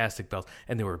 Fantastic belts.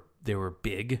 And they were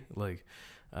big, like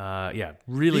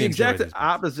really the exact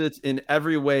opposites in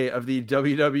every way of the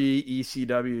WWE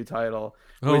ECW title,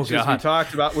 which, as we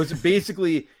talked about, was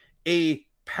basically a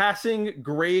passing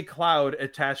gray cloud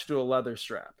attached to a leather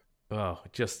strap. Oh,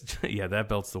 that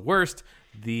belt's the worst.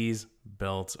 These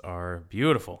belts are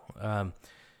beautiful.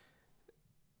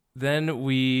 Then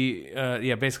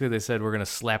basically they said we're going to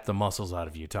slap the muscles out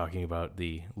of you, talking about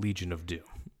the Legion of Doom.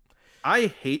 I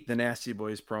hate the Nasty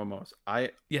Boys promos. They're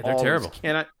terrible.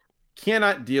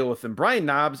 Cannot deal with them. Brian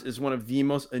Knobbs is one of the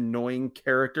most annoying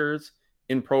characters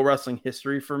in pro wrestling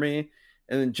history for me.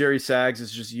 And then Jerry Sags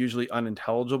is just usually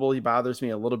unintelligible. He bothers me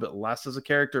a little bit less as a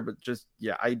character, but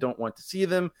I don't want to see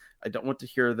them. I don't want to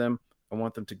hear them. I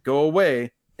want them to go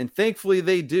away. And thankfully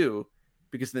they do,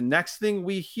 because the next thing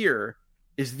we hear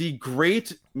is the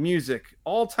great music,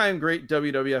 all-time great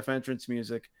WWF entrance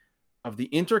music of the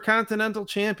Intercontinental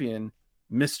Champion,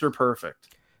 Mr.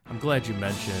 Perfect. I'm glad you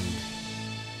mentioned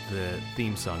the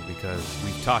theme song, because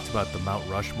we've talked about the Mount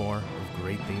Rushmore of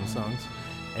great theme songs.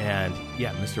 And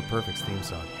yeah, Mr. Perfect's theme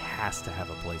song has to have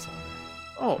a place on there.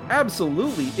 Oh,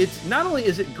 absolutely. It's not only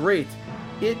is it great,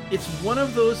 it's one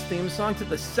of those theme songs that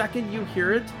the second you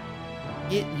hear it,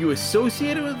 you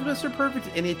associate it with Mr. Perfect,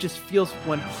 and it just feels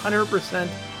 100%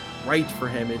 right for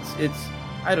him. It's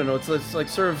I don't know, it's like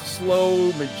sort of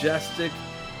slow, majestic,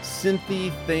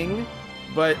 synthy thing,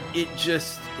 but it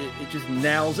just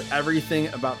nails everything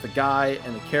about the guy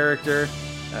and the character.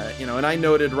 And I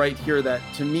noted right here that,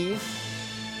 to me,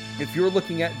 if you're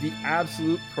looking at the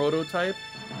absolute prototype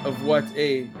of what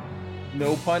a,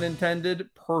 no pun intended,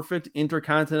 perfect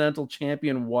Intercontinental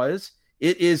Champion was,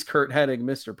 it is Curt Hennig,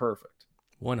 Mr. Perfect.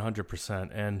 100%.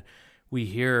 And we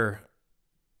hear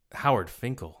Howard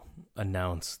Finkel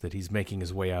announce that he's making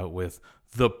his way out with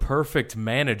the perfect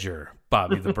manager,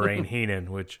 Bobby the Brain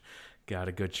Heenan, which got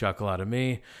a good chuckle out of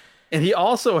me. And he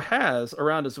also has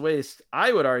around his waist,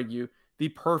 I would argue, the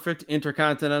perfect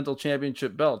Intercontinental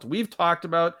Championship belt. We've talked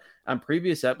about on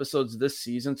previous episodes this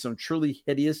season some truly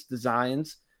hideous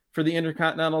designs for the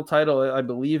Intercontinental title. I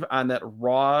believe on that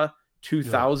Raw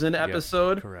 2000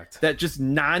 episode, correct. That just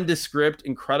nondescript,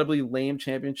 incredibly lame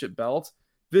championship belt.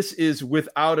 This is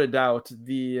without a doubt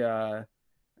the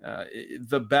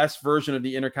best version of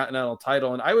the Intercontinental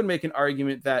title. And I would make an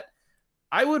argument that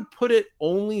I would put it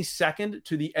only second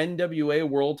to the NWA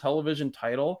World Television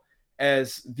title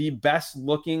as the best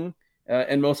looking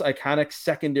and most iconic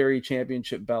secondary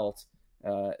championship belt,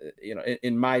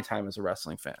 in my time as a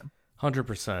wrestling fan.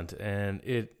 100%. And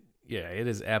it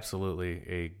is absolutely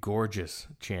a gorgeous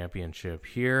championship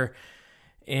here.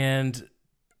 And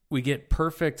we get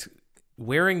Perfect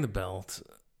wearing the belt,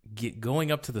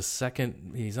 going up to the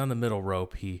second. He's on the middle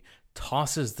rope. He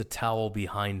tosses the towel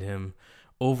behind him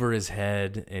over his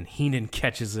head, and Heenan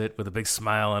catches it with a big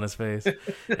smile on his face.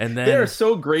 And then they're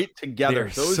so great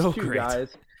together. Those so two great.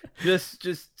 Guys,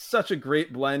 just such a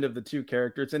great blend of the two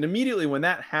characters. And immediately when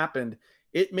that happened,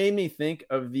 it made me think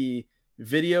of the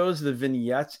videos, the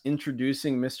vignettes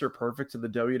introducing Mr. Perfect to the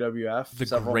WWF.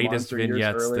 The greatest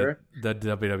vignettes that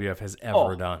the WWF has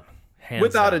ever done.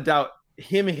 Without a doubt.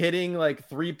 Him hitting like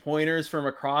 3-pointers from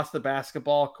across the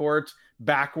basketball court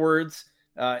backwards.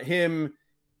 Him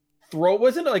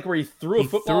wasn't it like where he threw a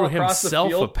football across the field?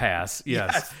 Himself a pass.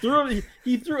 Yes.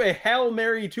 He threw a Hail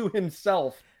Mary to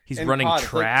himself. He's running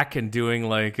track and doing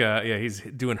he's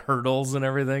doing hurdles and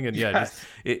everything. And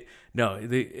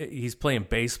he's playing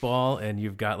baseball, and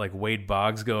you've got like Wade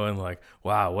Boggs going like,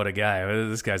 wow, what a guy.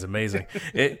 This guy's amazing.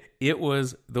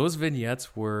 Those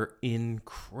vignettes were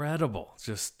incredible.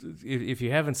 Just if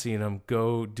you haven't seen them,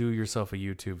 go do yourself a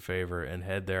YouTube favor and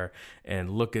head there and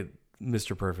look at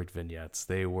Mr. Perfect vignettes.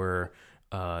 They were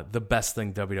the best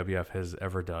thing WWF has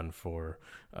ever done for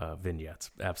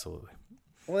vignettes. Absolutely.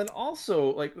 Well, and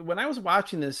also, like, when I was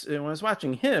watching this, and when I was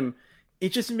watching him, it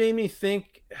just made me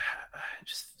think,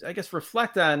 I guess,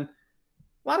 reflect on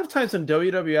a lot of times when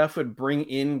WWF would bring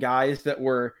in guys that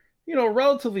were,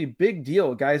 relatively big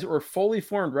deal, guys that were fully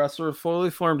formed wrestler, fully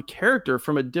formed character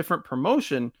from a different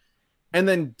promotion, and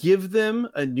then give them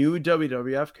a new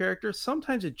WWF character.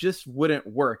 Sometimes it just wouldn't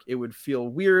work. It would feel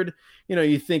weird.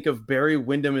 You think of Barry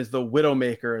Windham as the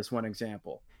Widowmaker as one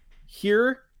example.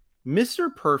 Here,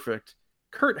 Mr. Perfect,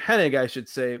 Curt Hennig, I should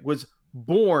say, was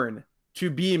born to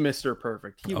be Mr.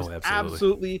 Perfect. He was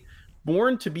absolutely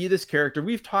born to be this character.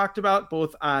 We've talked about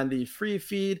both on the free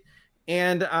feed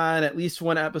and on at least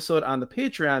one episode on the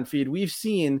Patreon feed. We've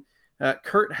seen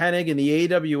Curt Hennig in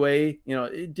the AWA,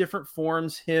 in different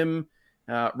forms, him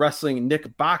wrestling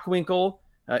Nick Bockwinkel,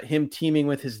 him teaming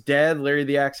with his dad, Larry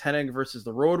the Axe Hennig, versus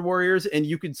the Road Warriors. And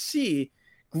you could see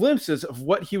glimpses of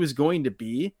what he was going to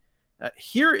be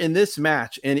here in this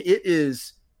match. And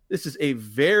this is a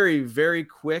very, very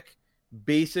quick,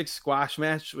 basic squash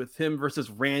match with him versus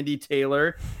Randy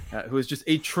Taylor, who is just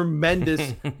a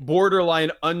tremendous borderline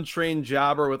untrained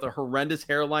jobber with a horrendous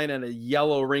hairline and a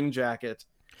yellow ring jacket.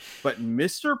 But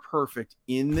Mr. Perfect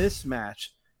in this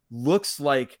match looks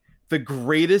like the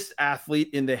greatest athlete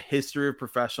in the history of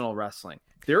professional wrestling.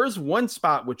 There is one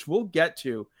spot, which we'll get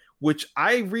to, which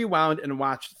I rewound and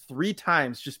watched 3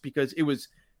 times just because it was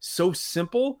so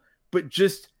simple, but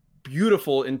just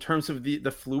beautiful in terms of the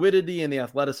fluidity and the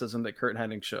athleticism that Curt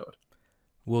Hennig showed.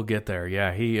 We'll get there.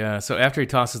 Yeah. He so after he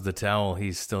tosses the towel,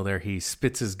 he's still there. He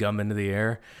spits his gum into the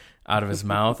air out of his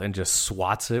mouth and just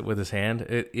swats it with his hand.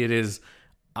 It is,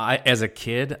 as a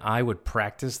kid, I would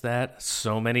practice that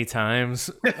so many times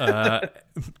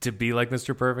to be like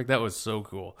Mr. Perfect. That was so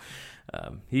cool.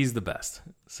 He's the best.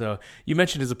 So you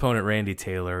mentioned his opponent, Randy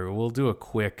Taylor. We'll do a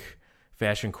quick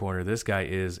Fashion Corner. This guy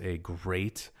is a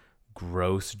great,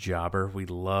 gross jobber. We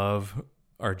love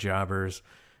our jobbers.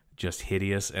 just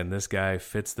hideous, and this guy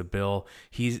fits the bill.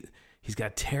 He's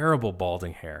got terrible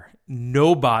balding hair,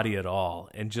 no body at all,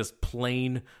 and just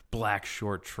plain black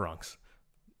short trunks.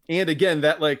 And again,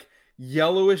 that like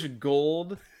yellowish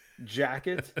gold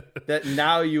jacket that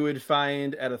now you would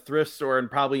find at a thrift store, and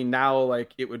probably now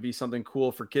like it would be something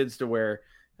cool for kids to wear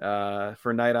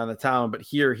for night on the town. But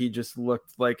here he just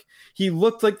looked like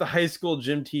the high school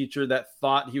gym teacher that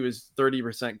thought he was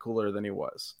 30% cooler than he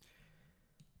was.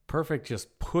 Perfect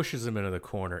just pushes him into the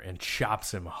corner and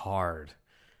chops him hard.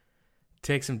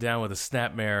 Takes him down with a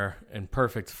snapmare, and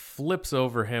Perfect flips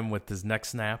over him with his neck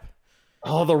snap.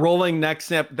 Oh, the rolling neck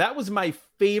snap. That was my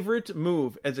favorite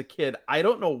move as a kid. I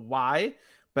don't know why,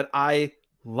 but I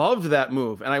loved that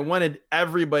move, and I wanted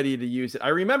everybody to use it. I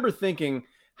remember thinking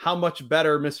how much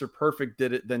better Mr. Perfect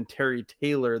did it than Terry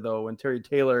Taylor, though, when Terry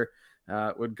Taylor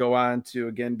would go on to,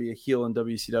 again, be a heel in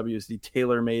WCW as the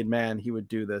tailor-made man. He would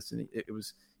do this, and it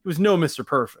was no Mr.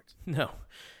 Perfect. No.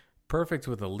 Perfect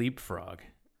with a leapfrog.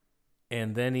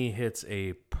 And then he hits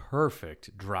a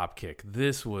perfect drop kick.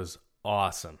 This was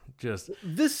awesome.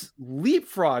 This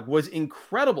leapfrog was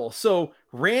incredible. So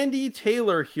Randy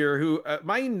Taylor here, who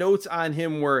my notes on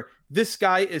him were, this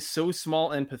guy is so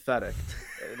small and pathetic,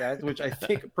 which I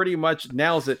think pretty much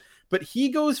nails it. But he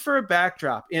goes for a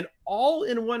backdrop, and all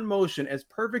in one motion, as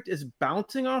Perfect is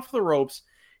bouncing off the ropes.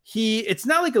 It's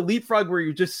not like a leapfrog where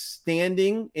you're just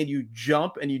standing and you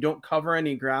jump and you don't cover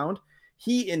any ground.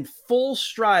 He, in full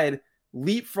stride,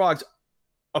 leapfrogs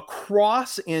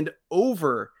across and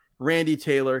over Randy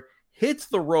Taylor, hits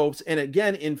the ropes, and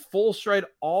again, in full stride,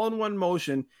 all in one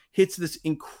motion, hits this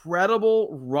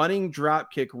incredible running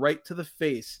drop kick right to the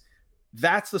face.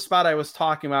 That's the spot I was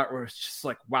talking about, where it's just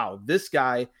like, wow, this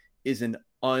guy is an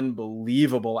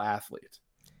unbelievable athlete.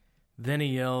 Then he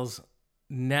yells,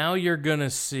 "Now you're gonna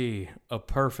see a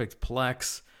perfect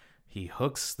plex." He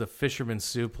hooks the fisherman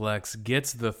suplex,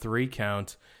 gets the 3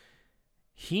 count.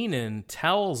 Heenan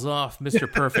towels off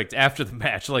Mr. Perfect after the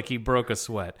match like he broke a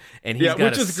sweat. And he's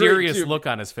got a serious look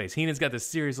on his face. Heenan's got this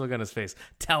serious look on his face,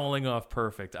 toweling off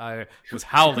Perfect. I was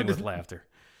howling with laughter.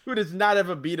 Who does not have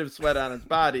a bead of sweat on his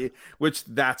body, which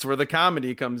that's where the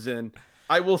comedy comes in.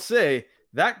 I will say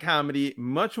that comedy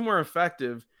much more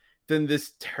effective than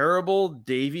this terrible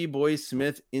Davey Boy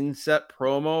Smith inset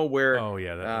promo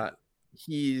where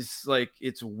he's like,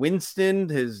 it's Winston,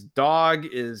 his dog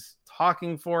is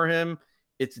talking for him.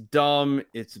 It's dumb.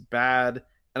 It's bad.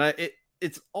 And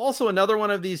it's also another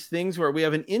one of these things where we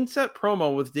have an inset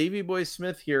promo with Davey Boy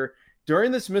Smith here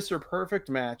during this Mr. Perfect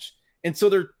match. And so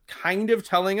they're kind of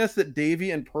telling us that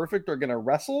Davey and Perfect are going to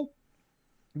wrestle,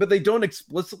 but they don't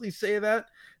explicitly say that.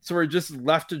 So we're just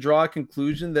left to draw a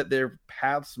conclusion that their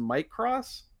paths might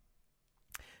cross.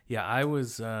 Yeah, I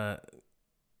was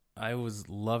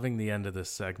loving the end of this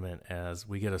segment as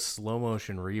we get a slow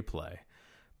motion replay.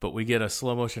 But we get a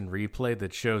slow motion replay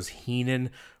that shows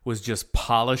Heenan was just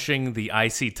polishing the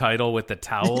IC title with the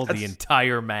towel the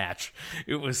entire match.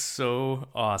 It was so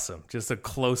awesome. Just a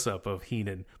close up of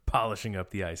Heenan polishing up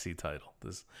the IC title.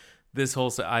 This whole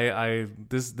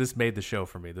this made the show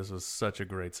for me. This was such a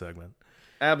great segment.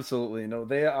 Absolutely. No,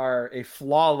 they are a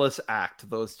flawless act,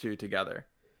 those two together.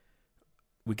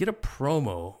 We get a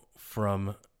promo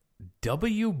from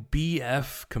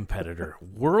WBF competitor,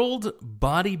 World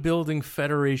Bodybuilding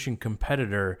Federation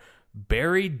competitor,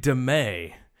 Barry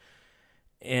DeMay.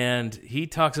 And he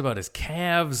talks about his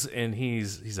calves, and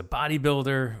he's a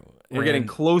bodybuilder. We're getting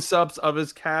close-ups of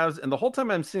his calves, and the whole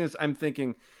time I'm seeing this, I'm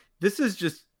thinking, this is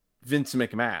just Vince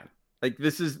McMahon. Like,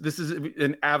 this is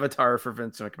an avatar for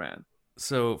Vince McMahon.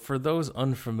 So for those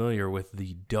unfamiliar with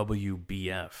the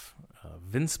WBF,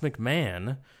 Vince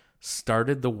McMahon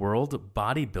started the World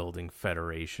Bodybuilding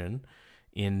Federation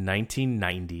in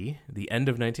 1990, the end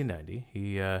of 1990.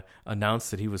 He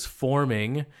announced that he was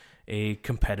forming a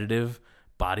competitive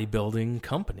bodybuilding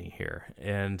company here,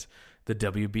 and the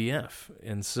WBF.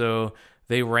 And so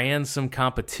they ran some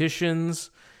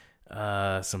competitions,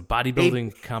 some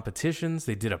bodybuilding competitions.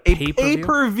 They did a pay-per-view.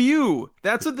 Pay-per-view.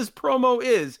 That's what this promo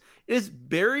is. It is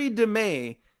Barry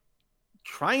DeMay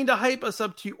trying to hype us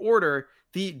up to order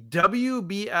the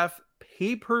WBF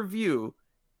pay-per-view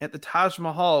at the Taj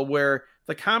Mahal, where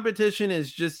the competition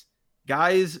is just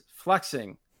guys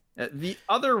flexing. The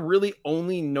other really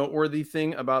only noteworthy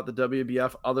thing about the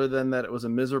WBF, other than that it was a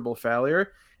miserable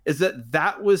failure, is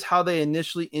that was how they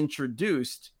initially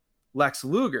introduced Lex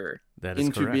Luger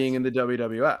into being in the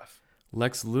WWF.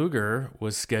 Lex Luger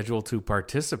was scheduled to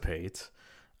participate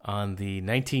on the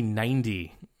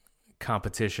 1990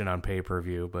 competition on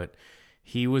pay-per-view, but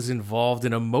he was involved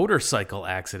in a motorcycle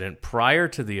accident prior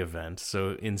to the event.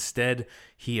 So instead,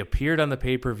 he appeared on the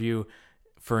pay-per-view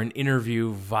for an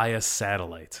interview via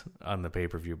satellite on the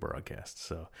pay-per-view broadcast.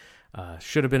 So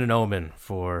should have been an omen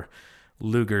for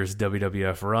Luger's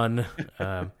WWF run.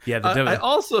 I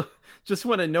also just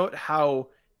want to note how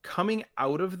coming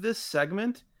out of this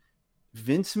segment,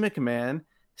 Vince McMahon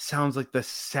sounds like the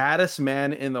saddest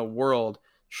man in the world,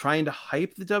 trying to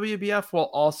hype the WBF while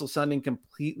also sounding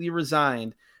completely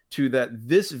resigned to that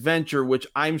this venture, which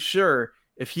I'm sure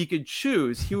if he could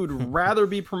choose, he would rather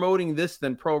be promoting this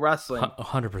than pro wrestling.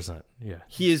 100%. Yeah.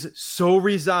 He is so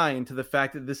resigned to the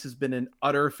fact that this has been an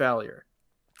utter failure.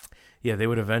 Yeah, they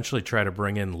would eventually try to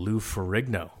bring in Lou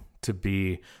Ferrigno to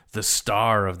be the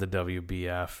star of the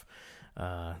WBF.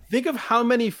 Think of how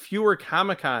many fewer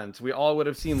Comic-Cons we all would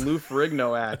have seen Lou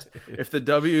Ferrigno at if the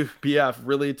WBF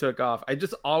really took off. I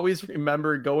just always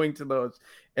remember going to those,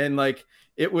 and like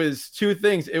it was two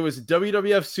things. It was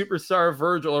WWF Superstar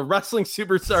Virgil or Wrestling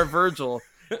Superstar Virgil,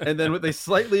 and then with a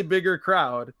slightly bigger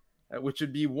crowd, which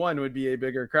would be a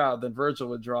bigger crowd than Virgil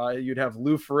would draw, you'd have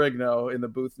Lou Ferrigno in the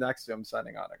booth next to him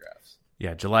signing autographs.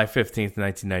 Yeah, July 15th,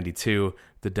 1992,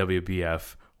 the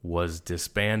WBF was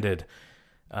disbanded.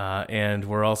 And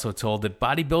we're also told that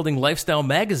Bodybuilding Lifestyle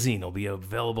Magazine will be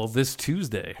available this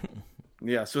Tuesday.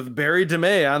 Yes, with Barry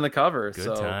DeMay on the cover.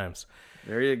 Good times.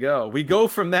 There you go. We go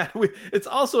from that. It's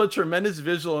also a tremendous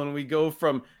visual, and we go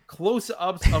from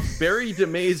close-ups of Barry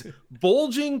DeMay's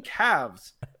bulging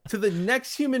calves to the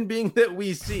next human being that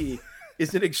we see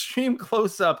is an extreme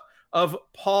close-up of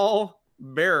Paul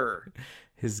Bearer.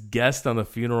 His guest on the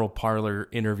Funeral Parlor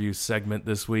interview segment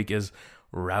this week is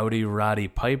Rowdy Roddy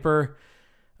Piper.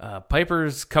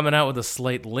 Piper's coming out with a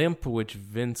slight limp, which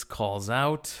Vince calls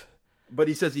out. But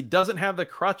he says he doesn't have the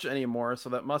crutch anymore, so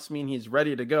that must mean he's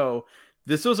ready to go.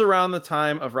 This was around the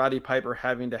time of Roddy Piper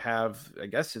having to have, I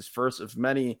guess, his first of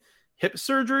many hip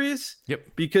surgeries.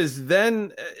 Yep. Because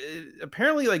then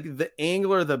apparently like the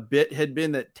angle or the bit had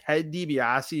been that Ted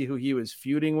DiBiase, who he was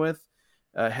feuding with,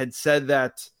 had said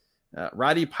that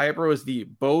Roddy Piper was the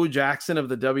Bo Jackson of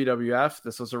the WWF.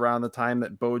 This was around the time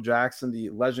that Bo Jackson, the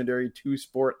legendary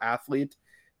two-sport athlete,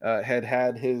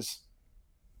 had his,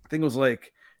 I think it was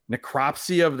like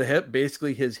necropsy of the hip.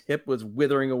 Basically, his hip was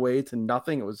withering away to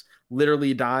nothing. It was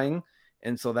literally dying.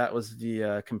 And so that was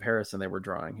the comparison they were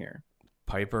drawing here.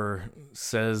 Piper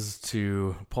says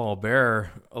to Paul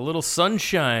Bearer, "A little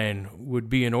sunshine would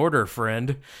be in order,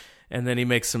 friend." And then he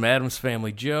makes some Addams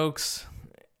Family jokes.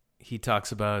 He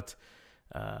talks about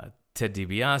Ted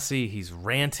DiBiase. He's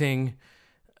ranting,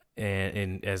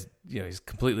 and as you know, he's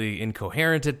completely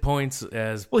incoherent at points,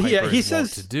 as well. Piper He is says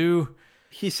wont to do.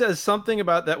 He says something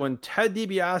about that when Ted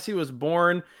DiBiase was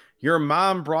born, your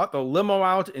mom brought the limo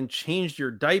out and changed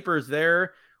your diapers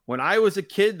there. When I was a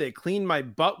kid, they cleaned my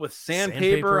butt with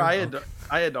sandpaper. I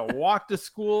had to walk to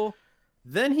school.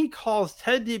 Then he calls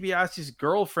Ted DiBiase's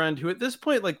girlfriend, who at this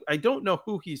point, like, I don't know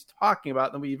who he's talking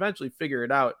about. Then we eventually figure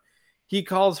it out. He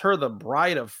calls her the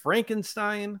bride of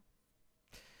Frankenstein.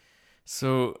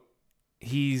 So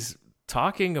he's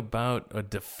talking about a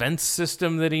defense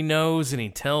system that he knows, and he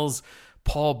tells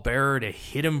Paul Bearer to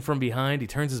hit him from behind. He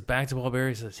turns his back to Paul Bearer.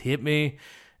 He says, "Hit me."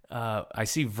 I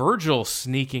see Virgil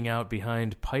sneaking out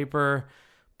behind Piper.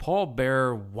 Paul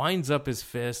Bearer winds up his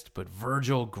fist, but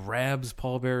Virgil grabs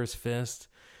Paul Bearer's fist.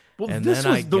 Well, and this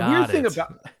then was the weird thing it.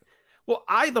 about. Well,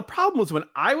 the problem was when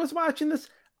I was watching this,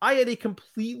 I had a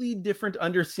completely different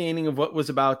understanding of what was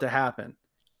about to happen.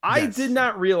 I did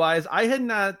not realize I didn't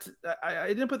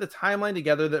put the timeline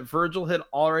together that Virgil had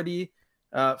already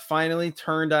finally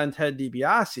turned on Ted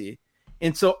DiBiase.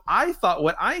 And so I thought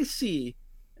what I see,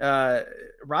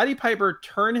 Roddy Piper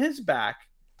turn his back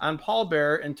on Paul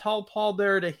Bearer and tell Paul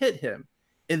Bearer to hit him.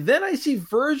 And then I see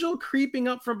Virgil creeping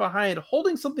up from behind,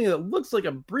 holding something that looks like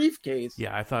a briefcase.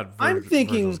 Yeah, I thought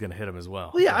Virgil was going to hit him as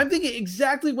well. Well, yeah, I'm thinking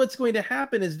exactly what's going to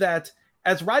happen is that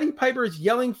as Roddy Piper is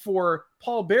yelling for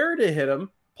Paul Bearer to hit him,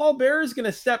 Paul Bearer is going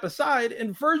to step aside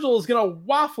and Virgil is going to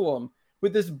waffle him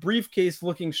with this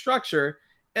briefcase-looking structure.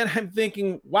 And I'm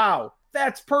thinking, wow,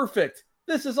 that's perfect.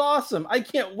 This is awesome. I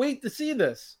can't wait to see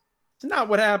this. It's not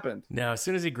what happened. No, as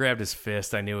soon as he grabbed his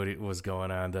fist, I knew what was going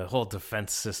on. The whole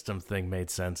defense system thing made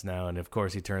sense now. And of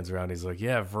course, he turns around. He's like,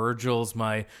 yeah, Virgil's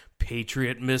my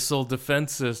Patriot missile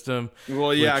defense system.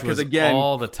 Well, yeah, because again,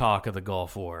 all the talk of the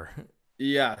Gulf War.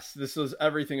 Yes,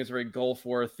 everything is very Gulf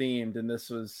War themed. And this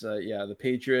was, the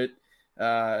Patriot.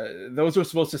 Those were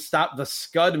supposed to stop the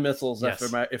Scud missiles,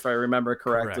 yes, if I remember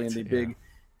correctly, in the big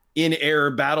in-air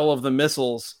battle of the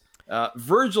missiles.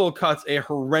 Virgil cuts a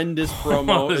horrendous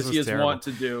promo as he is wont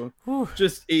to do. Whew.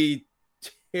 Just a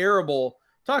terrible,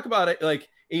 talk about it like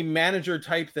a manager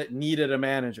type that needed a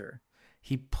manager.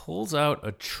 He pulls out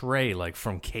a tray like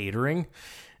from catering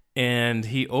And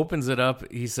he opens it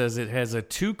up. He says it has a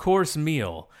 2-course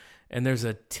meal, and there's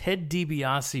a Ted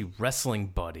DiBiase wrestling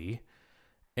buddy,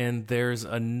 and there's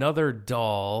another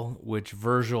doll which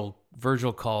Virgil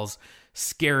calls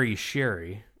Scary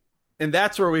Sherry. And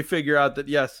that's where we figure out that,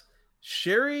 yes,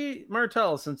 Sherry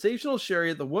Martel, Sensational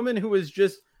Sherry, the woman who was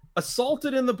just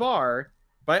assaulted in the bar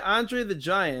by Andre the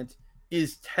Giant,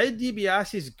 is Ted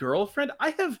DiBiase's girlfriend. I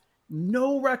have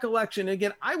no recollection.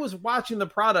 Again, I was watching the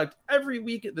product every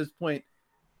week at this point,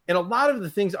 and a lot of the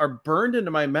things are burned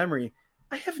into my memory.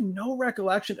 I have no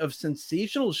recollection of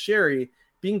Sensational Sherry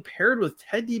being paired with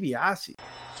Ted DiBiase.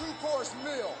 2-course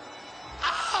meal.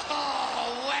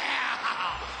 Oh,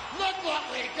 wow! Look what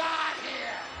we got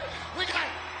here. We got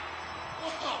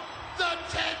the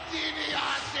Ted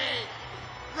DiBiase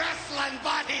wrestling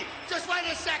buddy. Just wait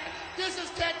a second. This is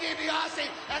Ted DiBiase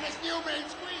and his new main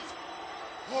squeeze.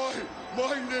 Hi,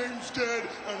 my name's Ted,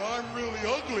 and I'm really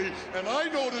ugly, and I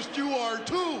noticed you are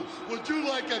too. Would you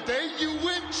like a date, you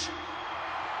witch?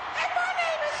 And my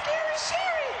name is Scary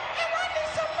Sherry, and I need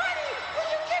some money. Will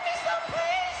you give me some,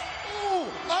 please? Oh,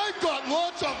 I've got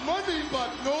lots of money, but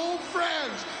no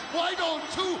friends. Why don't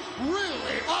two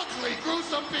really ugly,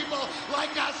 gruesome people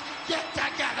like us get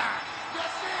together? You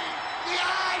see, the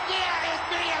idea is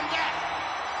being this.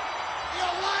 You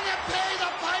want to pay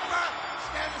the piper?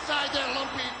 Stand aside there,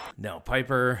 lumpy. No,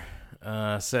 Piper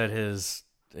said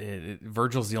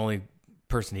Virgil's the only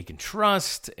person he can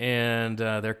trust, and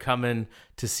they're coming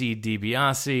to see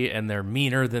DiBiase, and they're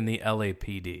meaner than the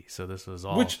LAPD. So this was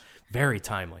all very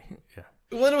timely. Yeah.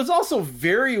 Well, it was also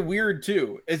very weird,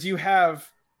 too, as you have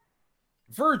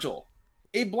Virgil,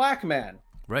 a black man,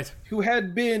 right, who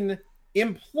had been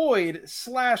employed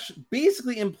 /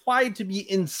 basically implied to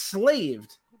be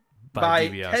enslaved by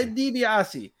Ted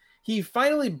DiBiase. He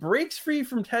finally breaks free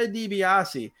from Ted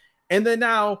DiBiase, and then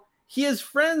now he is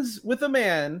friends with a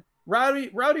man,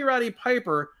 Rowdy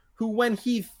Piper, who, when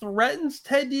he threatens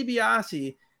Ted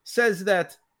DiBiase, says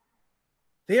that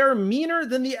they are meaner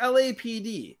than the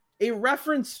LAPD, a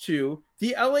reference to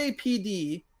the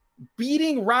LAPD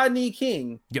beating Rodney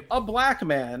King, a black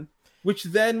man, which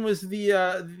then was the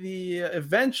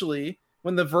eventually,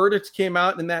 when the verdict came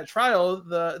out in that trial,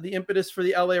 the impetus for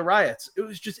the LA riots. It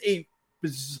was just a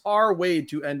bizarre way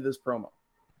to end this promo.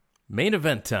 Main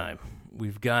event time.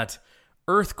 We've got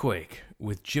Earthquake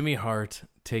with Jimmy Hart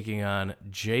taking on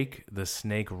Jake the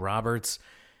Snake Roberts.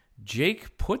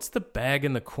 Jake puts the bag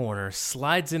in the corner,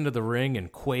 slides into the ring,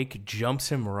 and Quake jumps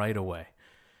him right away.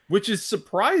 Which is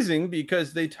surprising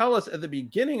because they tell us at the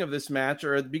beginning of this match,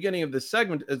 or at the beginning of this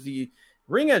segment, as the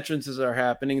ring entrances are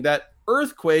happening, that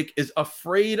Earthquake is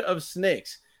afraid of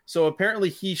snakes. So apparently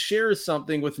he shares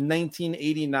something with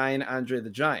 1989 Andre the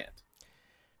Giant.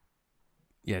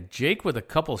 Yeah, Jake with a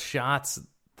couple shots,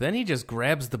 then he just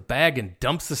grabs the bag and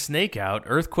dumps the snake out.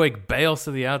 Earthquake bails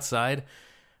to the outside.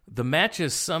 The match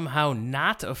is somehow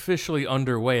not officially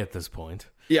underway at this point.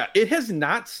 Yeah, it has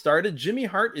not started. Jimmy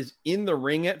Hart is in the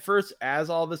ring at first as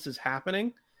all this is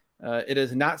happening. It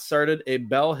has not started. A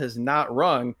bell has not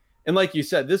rung. And like you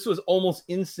said, this was almost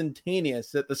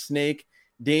instantaneous that the snake,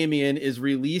 Damien, is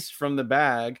released from the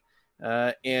bag,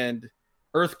 and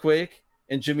Earthquake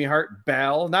and Jimmy Hart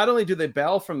bail. Not only do they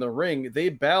bail from the ring, they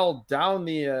bail down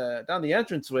the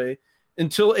entranceway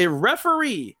until a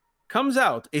referee comes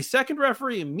out. A second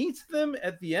referee meets them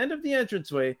at the end of the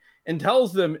entranceway and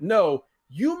tells them, no,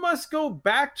 you must go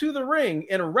back to the ring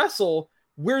and wrestle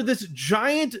where this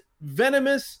giant,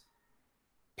 venomous,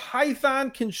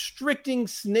 python constricting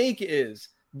snake is.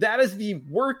 That is the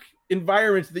work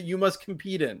environment that you must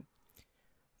compete in.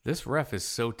 This ref is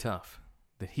so tough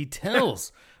that he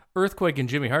tells Earthquake and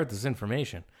Jimmy Hart this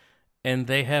information, and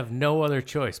they have no other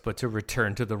choice but to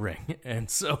return to the ring. And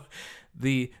so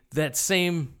that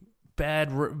same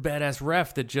badass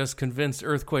ref that just convinced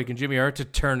Earthquake and Jimmy Hart to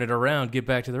turn it around, get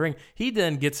back to the ring, he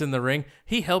then gets in the ring.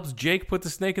 He helps Jake put the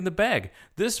snake in the bag.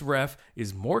 This ref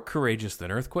is more courageous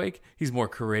than Earthquake. He's more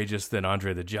courageous than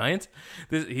Andre the Giant.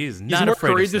 He's not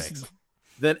afraid of snakes.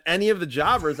 Than any of the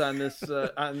jobbers on this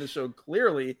show.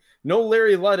 Clearly, no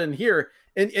Larry Ludden here,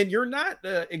 and you're not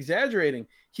exaggerating.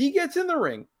 He gets in the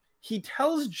ring. He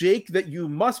tells Jake that you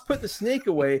must put the snake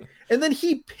away, and then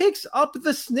he picks up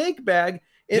the snake bag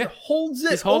and holds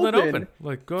it open.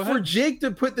 Like, go ahead. For Jake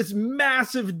to put this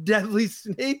massive, deadly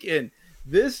snake in.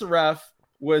 This ref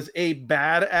was a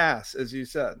badass, as you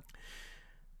said.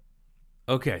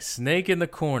 Okay, snake in the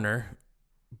corner,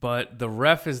 but the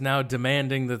ref is now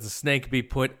demanding that the snake be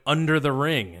put under the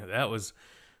ring. That was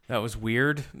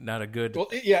weird. Not a good. Well,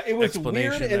 yeah, it was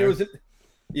weird, and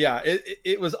Yeah,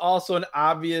 it was also an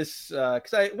obvious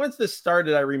because once this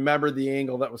started, I remember the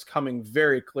angle that was coming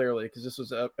very clearly because this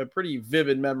was a pretty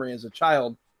vivid memory as a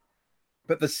child.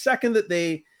 But the second that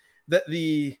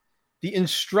the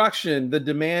instruction, the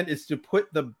demand is to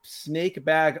put the snake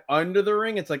bag under the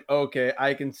ring, it's like, okay,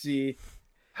 I can see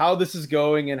how this is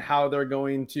going and how they're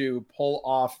going to pull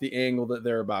off the angle that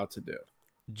they're about to do.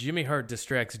 Jimmy Hart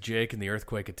distracts Jake and the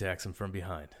Earthquake attacks him from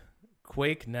behind.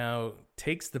 Quake now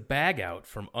takes the bag out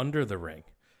from under the ring.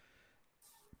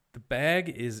 The bag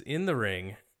is in the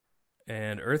ring,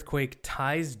 and Earthquake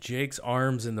ties Jake's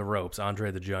arms in the ropes,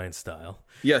 Andre the Giant style.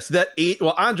 Yes,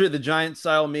 Andre the Giant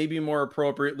style, maybe more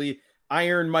appropriately,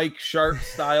 Iron Mike Sharp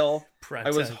style.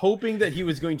 I was hoping that he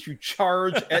was going to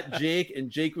charge at Jake, and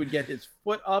Jake would get his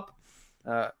foot up.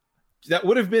 That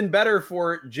would have been better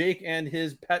for Jake and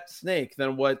his pet snake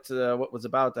than what was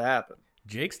about to happen.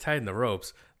 Jake's tied in the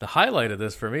ropes. The highlight of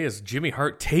this for me is Jimmy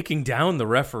Hart taking down the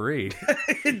referee.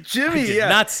 Jimmy, I did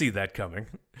not see that coming.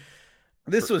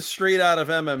 This was straight out of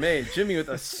MMA. Jimmy with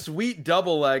a sweet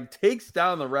double leg takes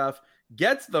down the ref,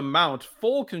 gets the mount,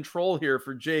 full control here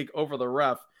for Jake over the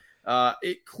ref.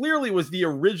 It clearly was the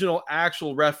original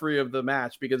actual referee of the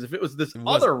match, because if it was this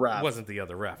other ref, it wasn't the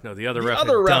other ref. No, the other ref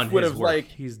would have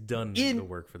he's done the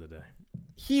work for the day.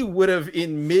 He would have,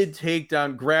 in mid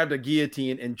takedown, grabbed a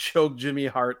guillotine and choked Jimmy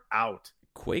Hart out.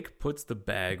 Quake puts the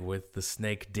bag with the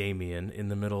snake Damien in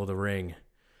the middle of the ring.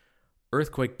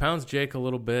 Earthquake pounds Jake a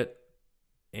little bit,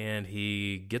 and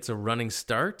he gets a running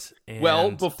start. And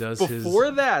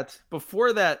before that,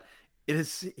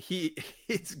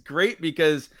 it's great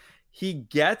because he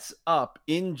gets up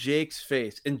in Jake's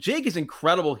face, and Jake is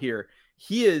incredible here.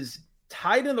 He is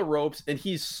tied in the ropes, and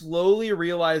he's slowly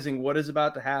realizing what is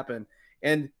about to happen.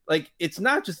 And like, it's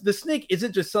not just the snake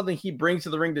isn't just something he brings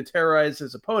to the ring to terrorize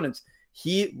his opponents.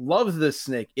 He loves this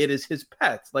snake. It is his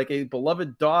pet, like a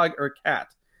beloved dog or cat.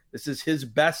 This is his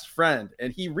best friend,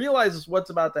 and he realizes what's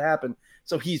about to happen.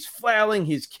 So he's flailing,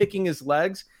 he's kicking his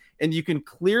legs, and you can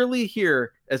clearly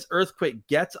hear as Earthquake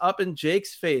gets up in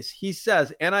Jake's face, he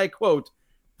says, and I quote,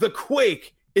 "The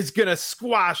Quake is gonna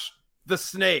squash the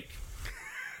snake."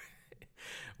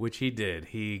 Which he did.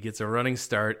 He gets a running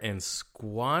start and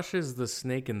squashes the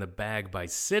snake in the bag by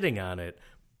sitting on it.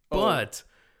 But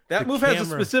that move has a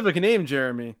specific name,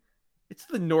 Jeremy. It's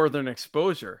the Northern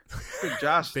Exposure. Big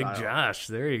Josh Big Josh.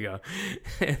 There you go.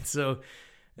 And so,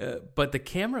 but the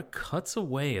camera cuts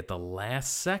away at the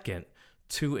last second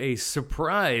to a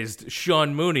surprised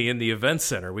Sean Mooney in the event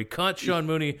center. We caught Sean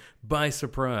Mooney by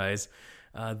surprise.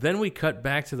 Then we cut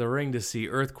back to the ring to see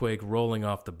Earthquake rolling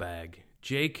off the bag.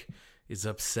 Jake is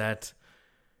upset.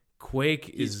 Quake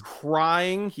is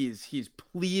crying. He's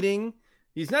pleading.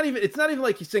 It's not even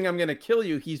like he's saying, "I'm going to kill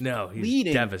you." He's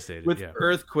pleading devastated with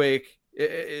Earthquake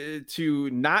to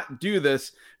not do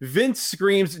this. Vince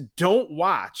screams, "Don't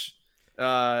watch."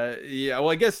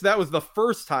 I guess that was the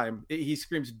first time he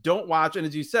screams, "Don't watch." And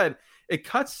as you said, it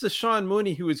cuts to Sean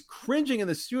Mooney, who is cringing in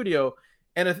the studio.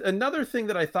 And another thing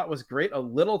that I thought was great, a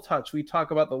little touch. We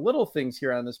talk about the little things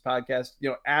here on this podcast,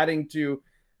 adding to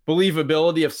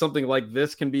believability if something like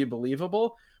this can be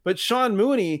believable. But Sean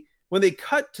Mooney, when they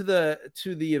cut to the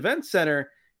event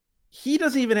center, he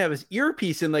doesn't even have his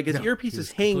earpiece in. Like, his earpiece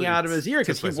is hanging out of his ear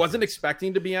because he wasn't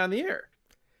expecting to be on the air.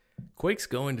 Quake's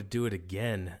going to do it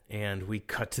again, and we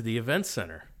cut to the event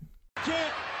center.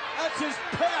 That's his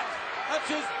pet.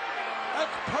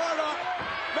 That's part of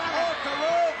off the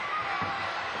rope.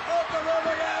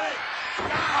 Look at it.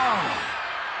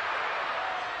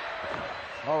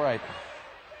 All right.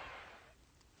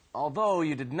 Although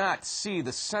you did not see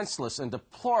the senseless and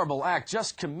deplorable act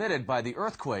just committed by the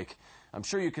Earthquake, I'm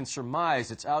sure you can surmise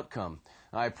its outcome.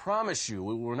 I promise you,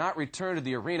 we will not return to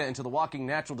the arena until the Walking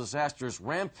Natural Disasters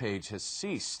rampage has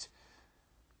ceased.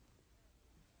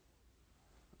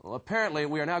 Well, apparently,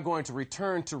 we are now going to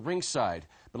return to ringside.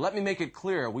 But let me make it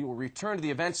clear, we will return to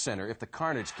the event center if the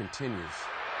carnage continues.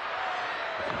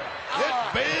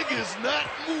 That bag is not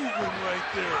moving right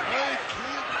there. I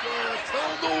can't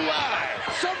tell no lie.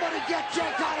 Somebody get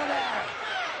Jake out of there!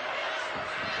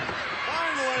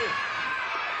 Finally!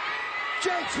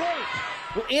 Jake's hurt!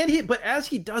 Well, but as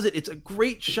he does it, it's a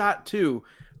great shot too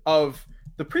of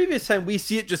the previous time we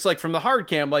see it just like from the hard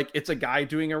cam, like it's a guy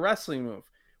doing a wrestling move.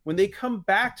 When they come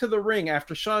back to the ring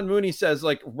after Sean Mooney says,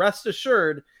 like, rest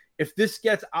assured, if this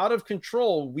gets out of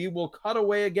control, we will cut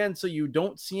away again so you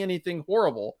don't see anything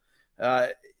horrible.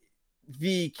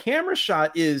 The camera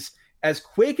shot is as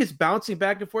Quake is bouncing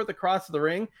back and forth across the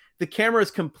ring, the camera is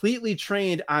completely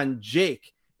trained on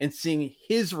Jake and seeing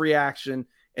his reaction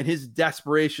and his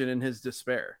desperation and his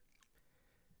despair.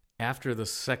 After the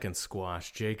second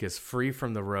squash, Jake is free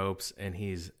from the ropes, and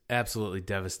he's absolutely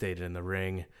devastated in the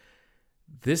ring.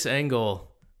 This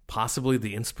angle, possibly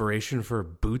the inspiration for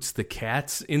Boots the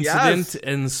Cat's incident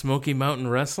in Smoky Mountain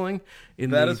Wrestling.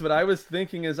 That is what I was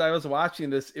thinking as I was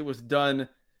watching this. It was done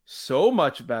so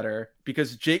much better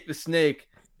because Jake the Snake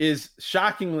is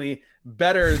shockingly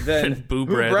better than Boo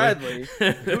Bradley.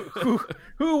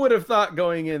 who would have thought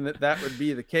going in that would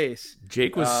be the case?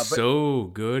 Jake was so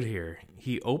good here.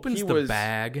 He opens the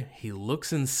bag, he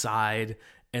looks inside,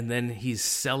 and then he's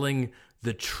selling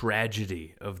the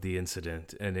tragedy of the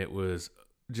incident, and it was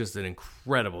just an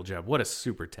incredible job. What a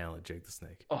super talent, Jake the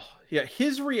Snake. Oh yeah,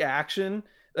 his reaction,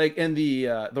 and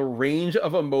the range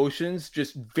of emotions,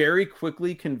 just very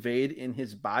quickly conveyed in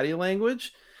his body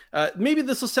language. Maybe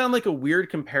this will sound like a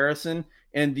weird comparison,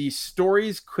 and the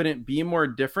stories couldn't be more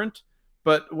different.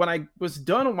 But when I was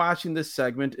done watching this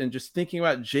segment and just thinking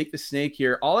about Jake the Snake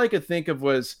here, all I could think of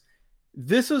was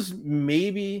this was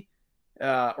maybe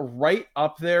right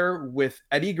up there with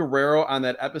Eddie Guerrero on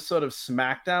that episode of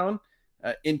SmackDown.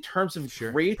 In terms of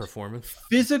great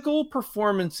physical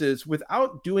performances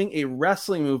without doing a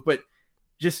wrestling move, but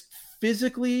just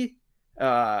physically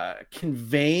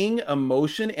conveying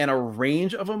emotion and a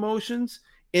range of emotions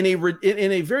in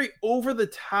a very over the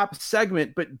top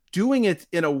segment, but doing it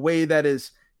in a way that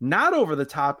is not over the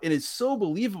top and is so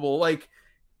believable. Like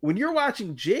when you're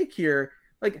watching Jake here,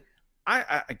 like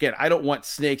I don't want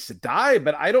snakes to die,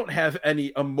 but I don't have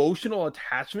any emotional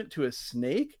attachment to a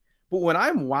snake. But when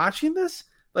I'm watching this,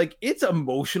 like it's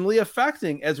emotionally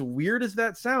affecting, as weird as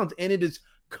that sounds. And it is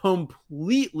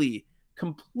completely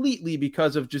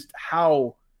because of just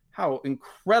how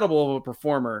incredible of a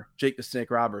performer Jake the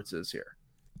Snake Roberts is here.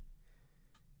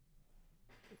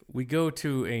 We go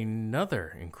to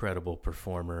another incredible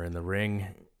performer in the ring,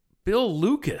 Bill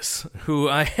Lucas, who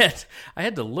I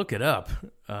had to look it up.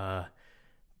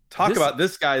 Talk about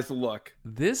this guy's look.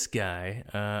 This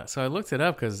guy, so I looked it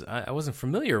up because I wasn't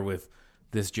familiar with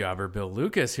this jobber, Bill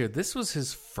Lucas here. This was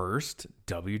his first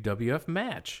WWF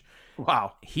match.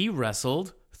 Wow. He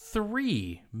wrestled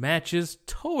 3 matches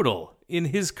total in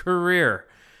his career.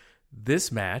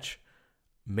 This match,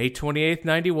 May 28th,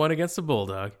 91 against the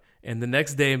Bulldog, and the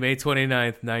next day, May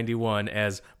 29th, 91,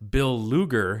 as Bill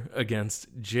Luger against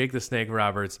Jake the Snake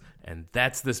Roberts, and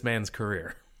that's this man's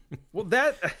career. Well,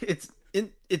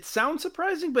 it sounds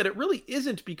surprising, but it really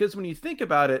isn't, because when you think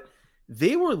about it,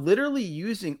 they were literally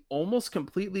using almost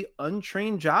completely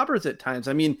untrained jobbers at times.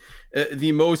 I mean,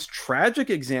 the most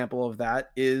tragic example of that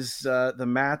is the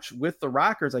match with the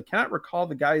Rockers. I cannot recall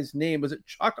the guy's name. Was it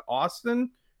Chuck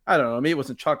Austin? I don't know. Maybe it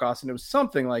wasn't Chuck Austin. It was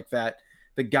something like that.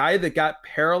 The guy that got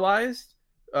paralyzed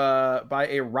by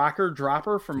a rocker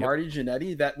dropper from Marty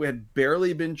Jannetty that had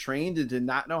barely been trained and did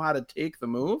not know how to take the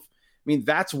move. I mean,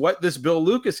 that's what this Bill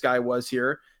Lucas guy was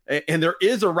here. And there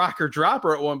is a rocker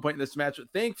dropper at one point in this match,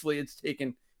 but thankfully it's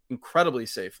taken incredibly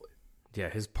safely. Yeah,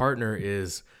 his partner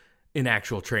is an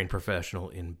actual trained professional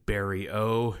in Barry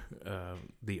O,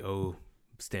 the O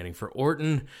standing for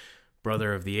Orton,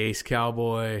 brother of the Ace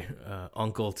Cowboy,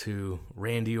 uncle to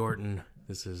Randy Orton.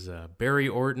 This is Barry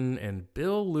Orton and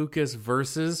Bill Lucas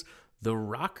versus the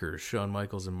Rockers, Shawn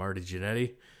Michaels and Marty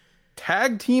Jannetty.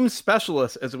 Tag team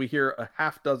specialists, as we hear a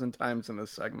half dozen times in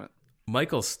this segment.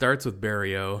 Michael starts with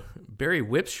Barry O. Barry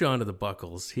whips Shawn to the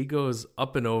buckles. He goes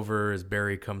up and over as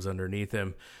Barry comes underneath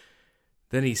him.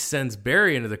 Then he sends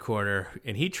Barry into the corner,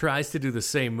 and he tries to do the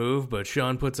same move, but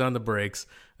Shawn puts on the brakes,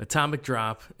 atomic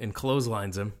drop, and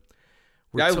clotheslines him.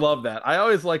 I love that. I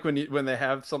always like when they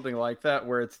have something like that,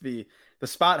 where it's the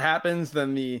spot happens,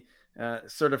 then the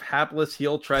sort of hapless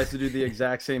heel tries to do the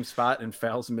exact same spot and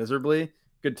fails miserably.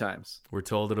 Good times. We're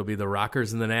told it'll be the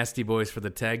Rockers and the Nasty Boys for the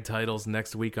tag titles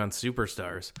next week on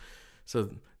Superstars.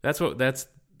 So that's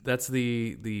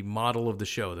the model of the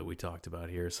show that we talked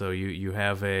about here. So you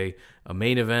have a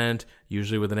main event,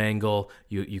 usually with an angle.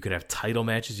 You could have title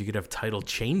matches. You could have title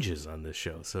changes on this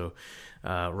show. So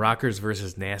Rockers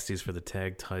versus Nasties for the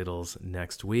tag titles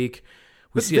next week.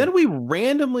 We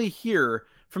randomly hear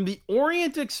from the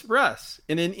Orient Express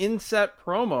in an inset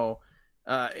promo.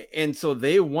 And so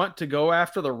they want to go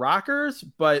after the Rockers,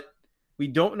 but we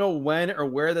don't know when or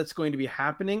where that's going to be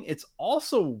happening. It's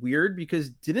also weird because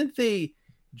didn't they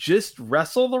just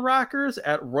wrestle the Rockers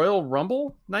at Royal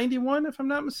Rumble 91, if I'm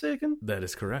not mistaken? That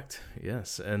is correct.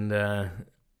 Yes. And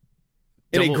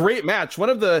in a great match, one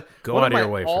of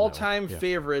my all-time Yeah.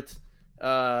 favorite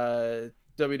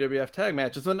WWF tag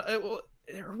matches.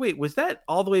 Wait, was that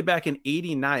all the way back in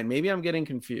 89? Maybe I'm getting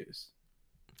confused.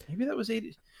 Maybe that was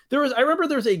 80. I remember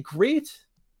there was a great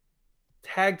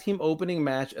tag team opening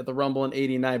match at the Rumble in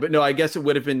 89. But no, I guess it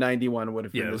would have been 91. It would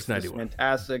have been it was 91.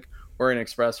 Fantastic or an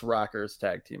Express Rockers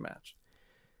tag team match.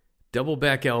 Double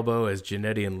back elbow as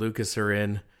Jannetty and Lucas are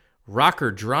in.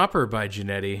 Rocker dropper by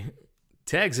Jannetty.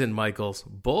 Tags in Michaels.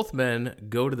 Both men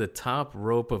go to the top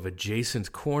rope of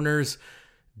adjacent corners.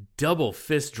 Double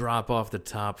fist drop off the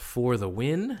top for the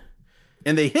win.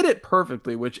 And they hit it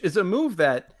perfectly, which is a move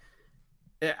that,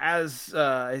 as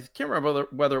I can't remember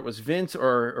whether it was Vince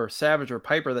or Savage or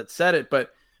Piper that said it,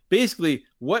 but basically,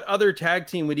 what other tag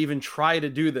team would even try to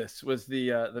do this was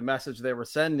the message they were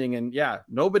sending. And yeah,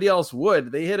 nobody else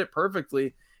would. They hit it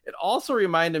perfectly. It also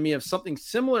reminded me of something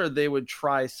similar they would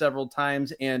try several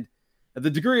times, and the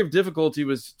degree of difficulty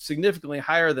was significantly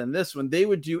higher than this when they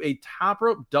would do a top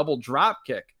rope double drop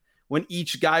kick when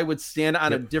each guy would stand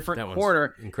on a different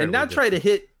corner and not try to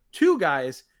hit two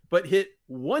guys, but hit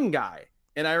one guy.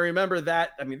 And I remember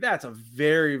that. I mean, that's a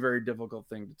very, very difficult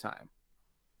thing to time.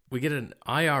 We get an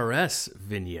IRS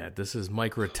vignette. This is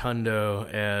Mike Rotundo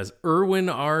as Erwin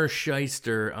R.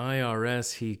 Shyster,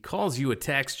 IRS. He calls you a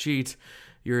tax cheat.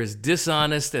 You're as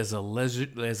dishonest as a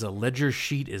ledger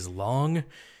sheet is long.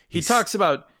 He talks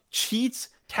about cheats,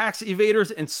 tax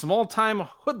evaders, and small-time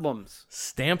hoodlums.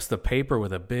 Stamps the paper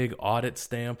with a big audit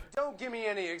stamp. Don't give me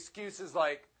any excuses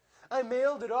like, I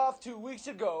mailed it off 2 weeks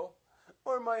ago,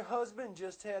 or my husband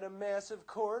just had a massive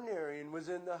coronary and was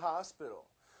in the hospital.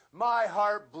 My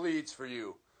heart bleeds for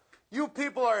you. You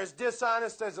people are as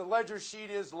dishonest as a ledger sheet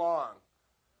is long.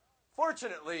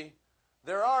 Fortunately,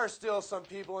 there are still some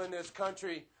people in this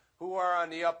country who are on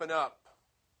the up and up.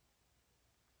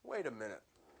 Wait a minute.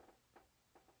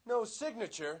 No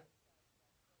signature.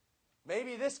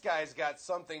 Maybe this guy's got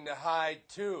something to hide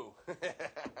too.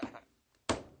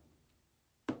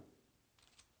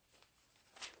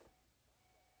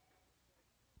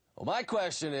 Well, my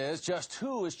question is, just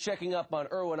who is checking up on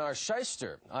Erwin R.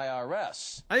 Shyster,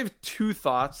 IRS? I have two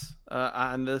thoughts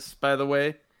on this, by the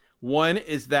way. One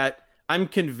is that I'm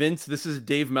convinced this is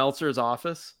Dave Meltzer's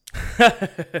office.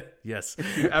 Yes.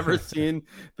 If you've ever seen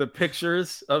the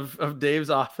pictures of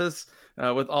Dave's office,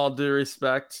 with all due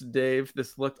respect, Dave,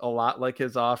 this looked a lot like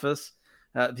his office.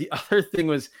 The other thing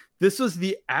was, this was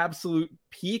the absolute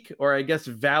peak, or I guess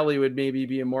valley would maybe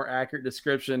be a more accurate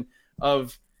description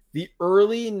of the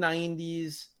early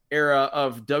 90s era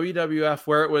of WWF,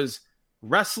 where it was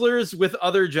wrestlers with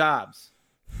other jobs.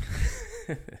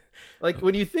 Like,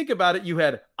 when you think about it, you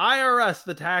had IRS,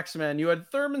 the taxman. You had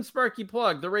Thurman Sparky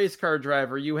Plug, the race car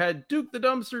driver. You had Duke the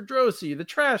Dumpster Drosy, the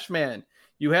trash man.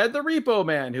 You had the Repo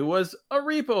Man, who was a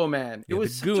repo man. It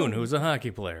was the Goon, who was a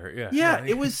hockey player. Yeah,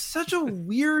 it was such a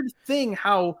weird thing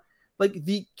how, like,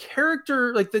 the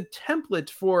character, like, the template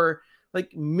for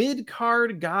like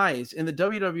mid-card guys in the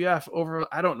WWF over,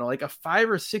 I don't know, like a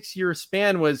 5 or 6 year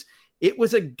span was, it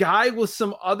was a guy with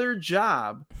some other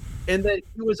job and that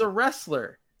he was a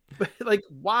wrestler. But like,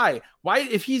 why,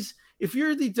 if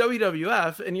you're the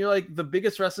WWF and you're like the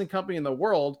biggest wrestling company in the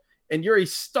world and you're a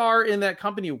star in that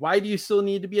company, why do you still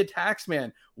need to be a tax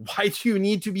man? Why do you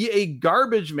need to be a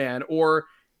garbage man or,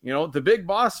 you know, the big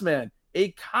boss man,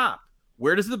 a cop?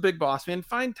 Where does the big boss man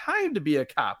find time to be a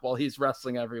cop while he's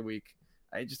wrestling every week?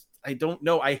 I don't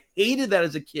know. I hated that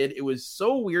as a kid. It was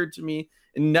so weird to me.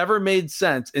 It never made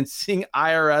sense. And seeing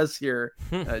IRS here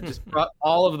just brought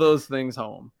all of those things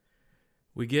home.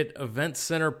 We get Event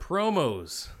Center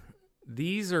promos.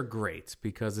 These are great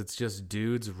because it's just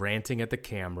dudes ranting at the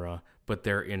camera, but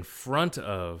they're in front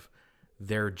of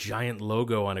their giant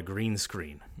logo on a green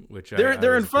screen, which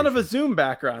they're in front of a Zoom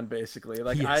background, basically.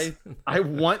 Like, yes. I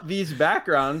want these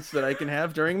backgrounds that I can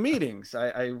have during meetings.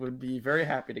 I would be very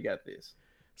happy to get these.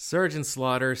 Sergeant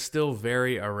Slaughter, still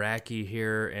very Iraqi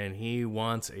here, and he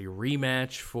wants a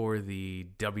rematch for the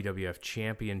WWF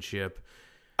Championship.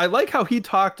 I like how he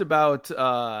talked about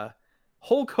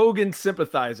Hulk Hogan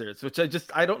sympathizers, which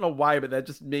I don't know why, but that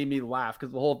just made me laugh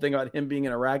because the whole thing about him being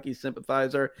an Iraqi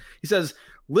sympathizer. He says,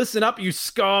 listen up, you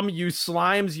scum, you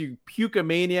slimes, you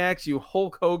pukamaniacs, you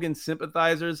Hulk Hogan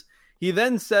sympathizers. He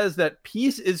then says that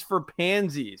peace is for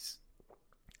pansies.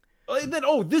 And then,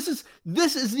 this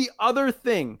is the other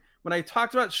thing. When I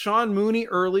talked about Sean Mooney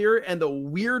earlier and the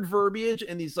weird verbiage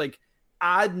and these like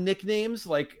odd nicknames,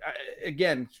 like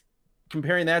again,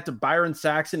 comparing that to Byron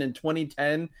Saxon in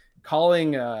 2010,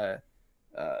 calling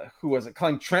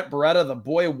calling Trent Beretta the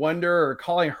Boy Wonder, or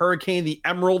calling Hurricane the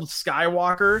Emerald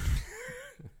Skywalker.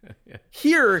 Yeah.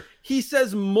 Here he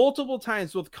says multiple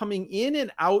times, both coming in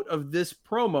and out of this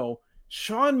promo,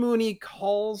 Sean Mooney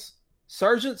calls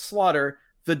Sergeant Slaughter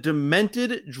the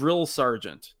demented drill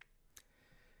sergeant.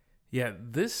 Yeah,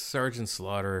 this Sergeant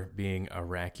Slaughter being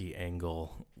Iraqi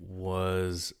angle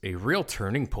was a real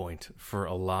turning point for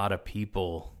a lot of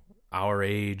people our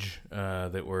age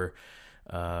that were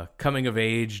coming of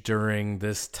age during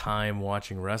this time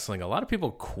watching wrestling. A lot of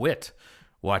people quit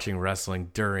watching wrestling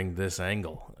during this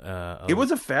angle. It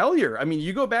was a failure. I mean,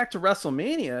 you go back to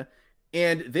WrestleMania,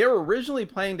 and they were originally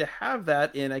planning to have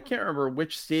that in, I can't remember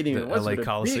which stadium it was. LA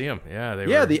Coliseum.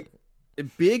 The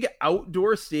big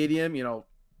outdoor stadium,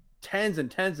 tens and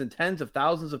tens and tens of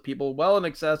thousands of people, well in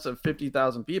excess of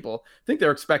 50,000 people. I think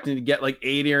they're expecting to get like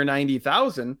 80 or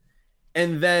 90,000.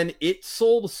 And then it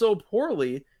sold so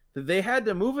poorly that they had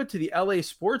to move it to the LA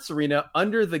Sports Arena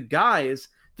under the guise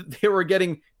that they were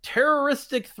getting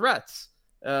terroristic threats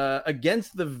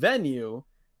against the venue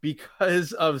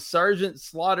because of Sergeant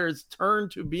Slaughter's turn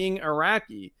to being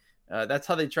Iraqi. That's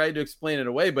how they tried to explain it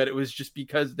away, but it was just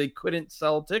because they couldn't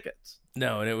sell tickets.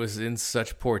 No, and it was in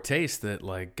such poor taste that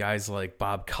like guys like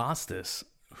Bob Costas,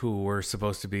 who were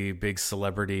supposed to be big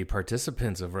celebrity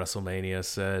participants of WrestleMania,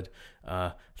 said,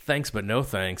 thanks, but no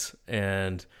thanks,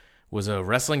 and was a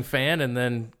wrestling fan. And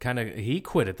then he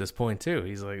quit at this point too.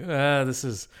 He's like,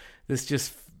 this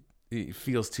just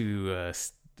feels too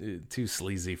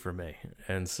sleazy for me.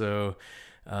 And so,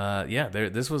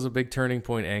 this was a big turning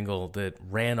point angle that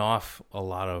ran off a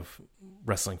lot of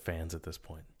wrestling fans at this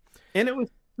point. And it was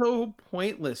so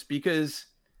pointless because,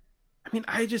 I mean,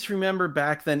 I just remember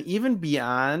back then, even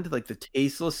beyond like the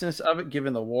tastelessness of it,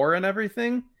 given the war and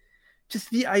everything,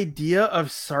 just the idea of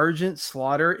Sergeant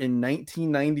Slaughter in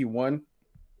 1991,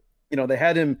 they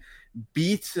had him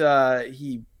beat,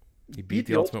 he beat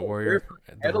the Ultimate Warrior.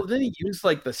 Didn't he use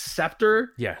like the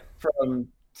scepter from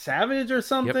Savage or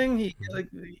something? Yep.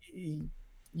 He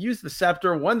used the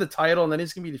scepter, won the title, and then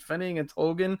he's going to be defending against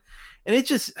Hogan. And I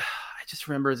just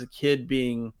remember as a kid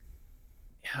being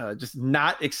just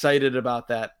not excited about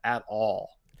that at all.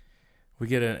 We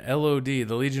get an LOD, the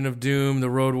Legion of Doom. The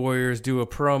Road Warriors do a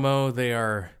promo. They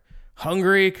are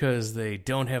hungry because they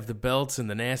don't have the belts and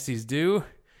the Nasties do.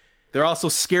 They're also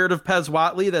scared of Pez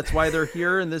Whatley. That's why they're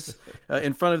here in this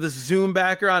in front of this Zoom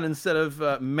background instead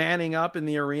of manning up in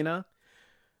the arena.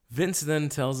 Vince then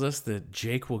tells us that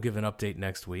Jake will give an update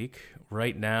next week.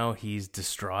 Right now, he's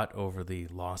distraught over the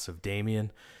loss of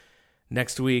Damien.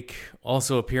 Next week,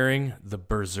 also appearing, the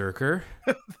Berserker.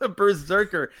 The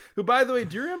Berserker, who, by the way,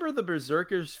 do you remember the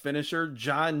Berserker's finisher,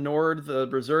 John Nord, the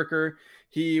Berserker?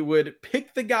 He would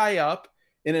pick the guy up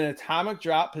in an atomic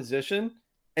drop position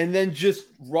and then just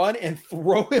run and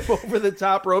throw him over the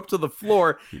top rope to the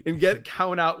floor and get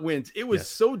count out wins. It was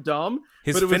so dumb.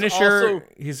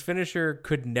 His finisher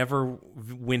could never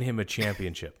win him a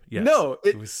championship. Yes. No,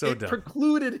 it was so dumb.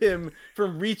 Precluded him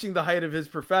from reaching the height of his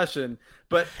profession.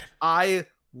 But I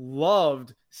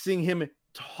loved seeing him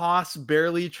toss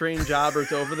barely trained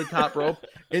jobbers over the top rope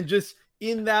and just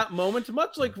in that moment,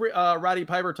 much like Roddy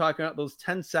Piper talking about those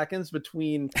 10 seconds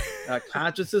between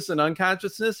consciousness and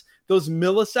unconsciousness, those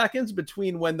milliseconds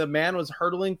between when the man was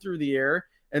hurtling through the air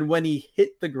and when he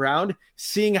hit the ground,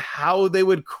 seeing how they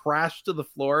would crash to the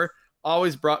floor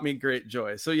always brought me great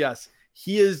joy. So yes,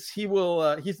 he's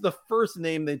the first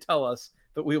name they tell us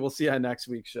that we will see on next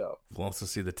week's show. We'll also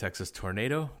see the Texas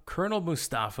Tornado, Colonel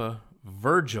Mustafa,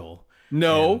 Virgil.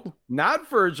 No, not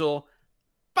Virgil.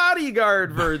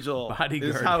 Bodyguard Virgil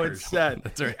is how it's said.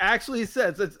 That's right. It actually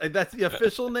says that's the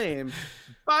official name.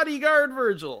 Bodyguard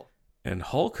Virgil. And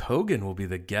Hulk Hogan will be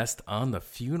the guest on the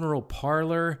Funeral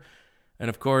Parlor. And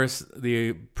of course,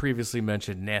 the previously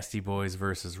mentioned Nasty Boys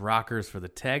versus Rockers for the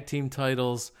tag team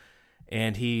titles.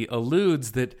 And he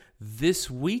alludes that this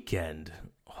weekend,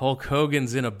 Hulk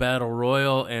Hogan's in a battle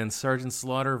royal and Sergeant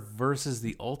Slaughter versus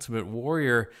the Ultimate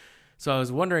Warrior. So I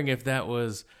was wondering if that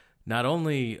was not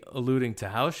only alluding to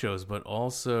house shows, but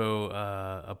also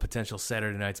a potential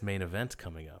Saturday night's main event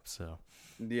coming up. So,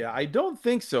 yeah, I don't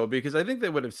think so, because I think they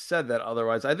would have said that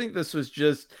otherwise. I think this was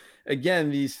just,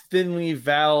 again, these thinly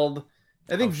veiled.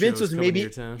 I think Vince was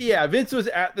Vince was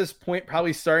at this point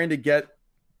probably starting to get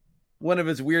one of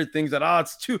his weird things that,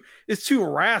 it's too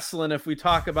wrestling if we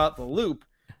talk about the loop,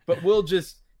 but we'll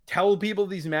just tell people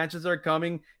these matches are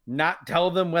coming, not tell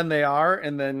them when they are,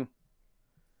 and then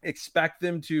expect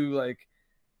them to like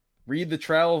read the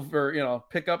trail or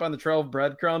pick up on the trail of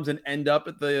breadcrumbs and end up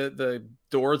at the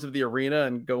doors of the arena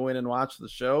and go in and watch the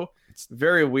show. It's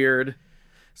very weird.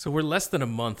 So we're less than a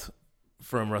month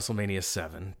from WrestleMania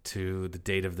 7 to the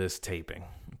date of this taping.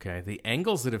 Okay, the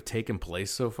angles that have taken place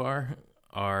so far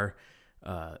are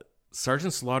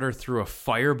Sergeant Slaughter threw a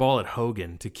fireball at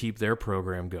Hogan to keep their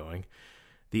program going.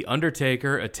 The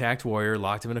Undertaker attacked Warrior,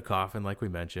 locked him in a coffin, like we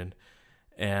mentioned,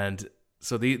 and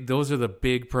So those are the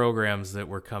big programs that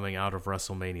were coming out of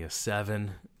WrestleMania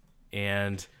 7,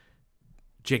 and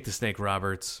Jake the Snake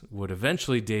Roberts would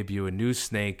eventually debut a new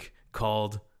snake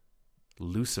called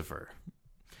Lucifer.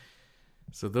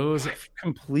 So those... I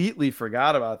completely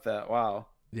forgot about that. Wow.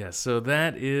 Yeah, so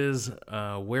that is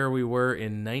where we were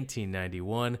in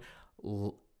 1991.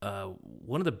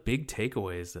 One of the big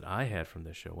takeaways that I had from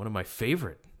this show, one of my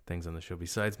favorite things on the show,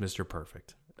 besides Mr.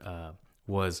 Perfect,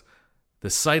 was the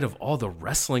sight of all the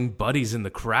wrestling buddies in the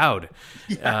crowd.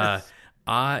 Yes.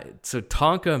 So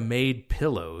Tonka made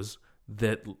pillows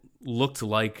that looked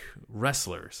like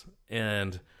wrestlers,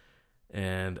 and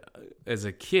as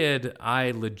a kid,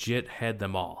 I legit had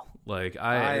them all. Like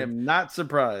I am not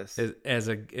surprised. As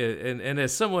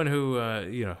someone who I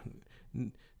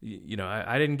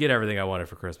didn't get everything I wanted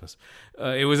for Christmas.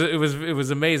 It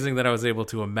was amazing that I was able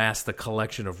to amass the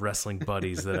collection of wrestling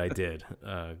buddies that I did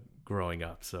growing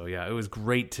up. So yeah, it was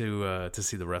great to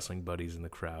see the wrestling buddies in the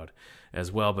crowd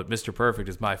as well. But Mr. Perfect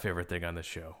is my favorite thing on this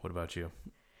show. What about you?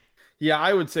 Yeah,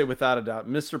 I would say without a doubt,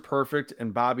 Mr. Perfect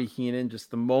and Bobby Heenan, just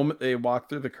the moment they walked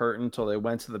through the curtain until they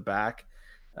went to the back,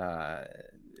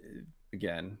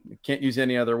 again, can't use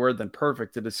any other word than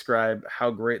perfect to describe how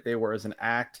great they were as an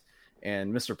act.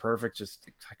 And Mr. Perfect, just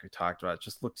like we talked about,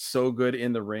 just looked so good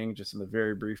in the ring just in the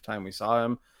very brief time we saw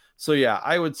him. So yeah,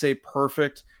 I would say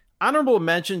perfect. Honorable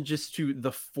mention just to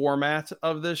the format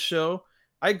of this show.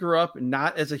 I grew up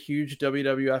not as a huge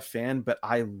WWF fan, but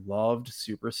I loved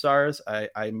Superstars.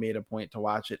 I made a point to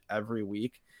watch it every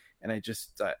week. And I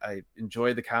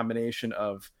enjoyed the combination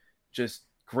of just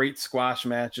great squash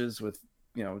matches with,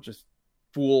 just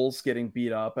fools getting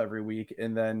beat up every week.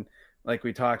 And then, like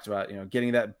we talked about,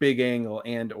 getting that big angle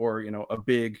or a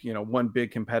big, one big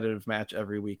competitive match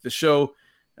every week. The show,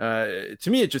 to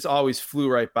me, it just always flew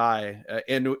right by.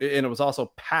 And it was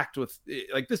also packed with,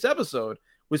 like, this episode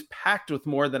was packed with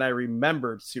more than I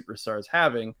remembered Superstars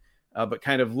having. But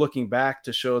kind of looking back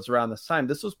to shows around this time,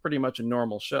 this was pretty much a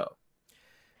normal show.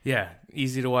 Yeah,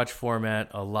 easy to watch format,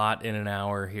 a lot in an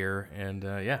hour here. And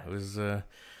it was a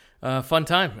fun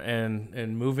time.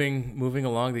 And moving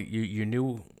along, that you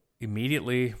knew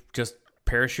immediately, just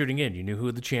parachuting in, you knew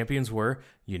who the champions were,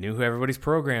 you knew who everybody's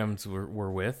programs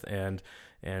were with, and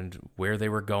where they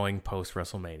were going post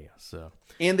WrestleMania. So,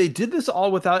 and they did this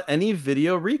all without any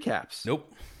video recaps.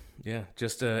 Nope. Yeah,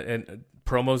 just and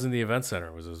promos in the event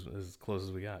center was as close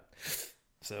as we got.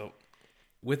 So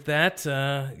with that,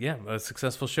 a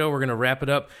successful show. We're gonna wrap it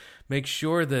up. Make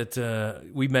sure that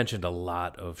we mentioned a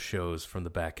lot of shows from the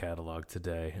back catalog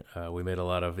today. We made a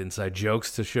lot of inside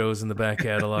jokes to shows in the back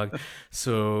catalog.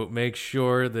 So make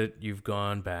sure that you've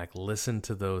gone back, listened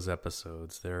to those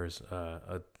episodes. There's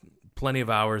plenty of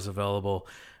hours available,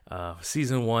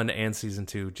 season 1 and season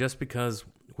 2. Just because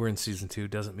we're in season 2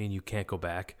 doesn't mean you can't go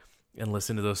back and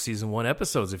listen to those season 1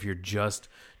 episodes if you're just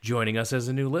joining us as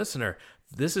a new listener.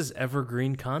 This is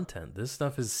evergreen content. This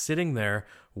stuff is sitting there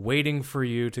waiting for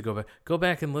you to go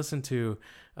back and listen to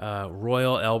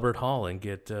Royal Albert Hall and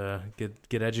get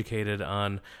educated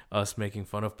on us making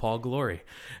fun of Paul Glory,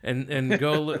 and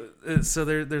go. So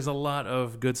there's a lot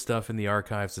of good stuff in the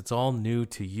archives. It's all new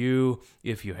to you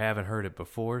if you haven't heard it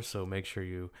before. So make sure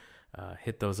you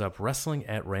hit those up.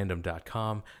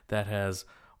 WrestlingAtRandom.com. That has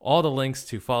all the links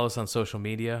to follow us on social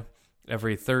media.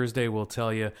 Every Thursday, we'll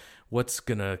tell you what's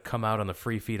going to come out on the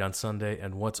free feed on Sunday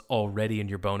and what's already in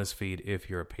your bonus feed if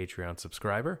you're a Patreon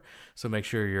subscriber. So make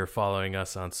sure you're following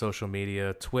us on social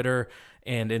media, Twitter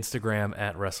and Instagram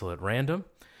at WrestleAtRandom.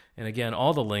 And again,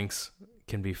 all the links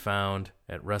can be found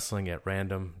at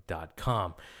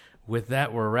WrestlingAtRandom.com. With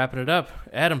that, we're wrapping it up.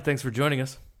 Adam, thanks for joining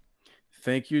us.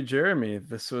 Thank you, Jeremy.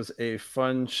 This was a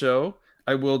fun show.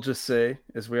 I will just say,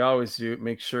 as we always do,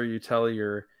 make sure you tell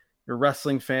your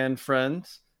wrestling fan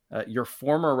friends, your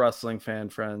former wrestling fan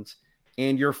friends,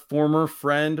 and your former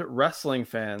friend wrestling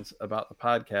fans about the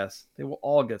podcast. They will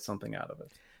all get something out of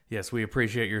it. Yes, we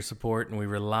appreciate your support, and we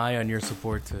rely on your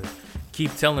support to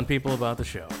keep telling people about the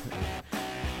show.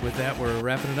 And with that, we're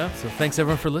wrapping it up. So thanks,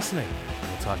 everyone, for listening.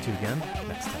 We'll talk to you again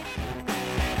next time.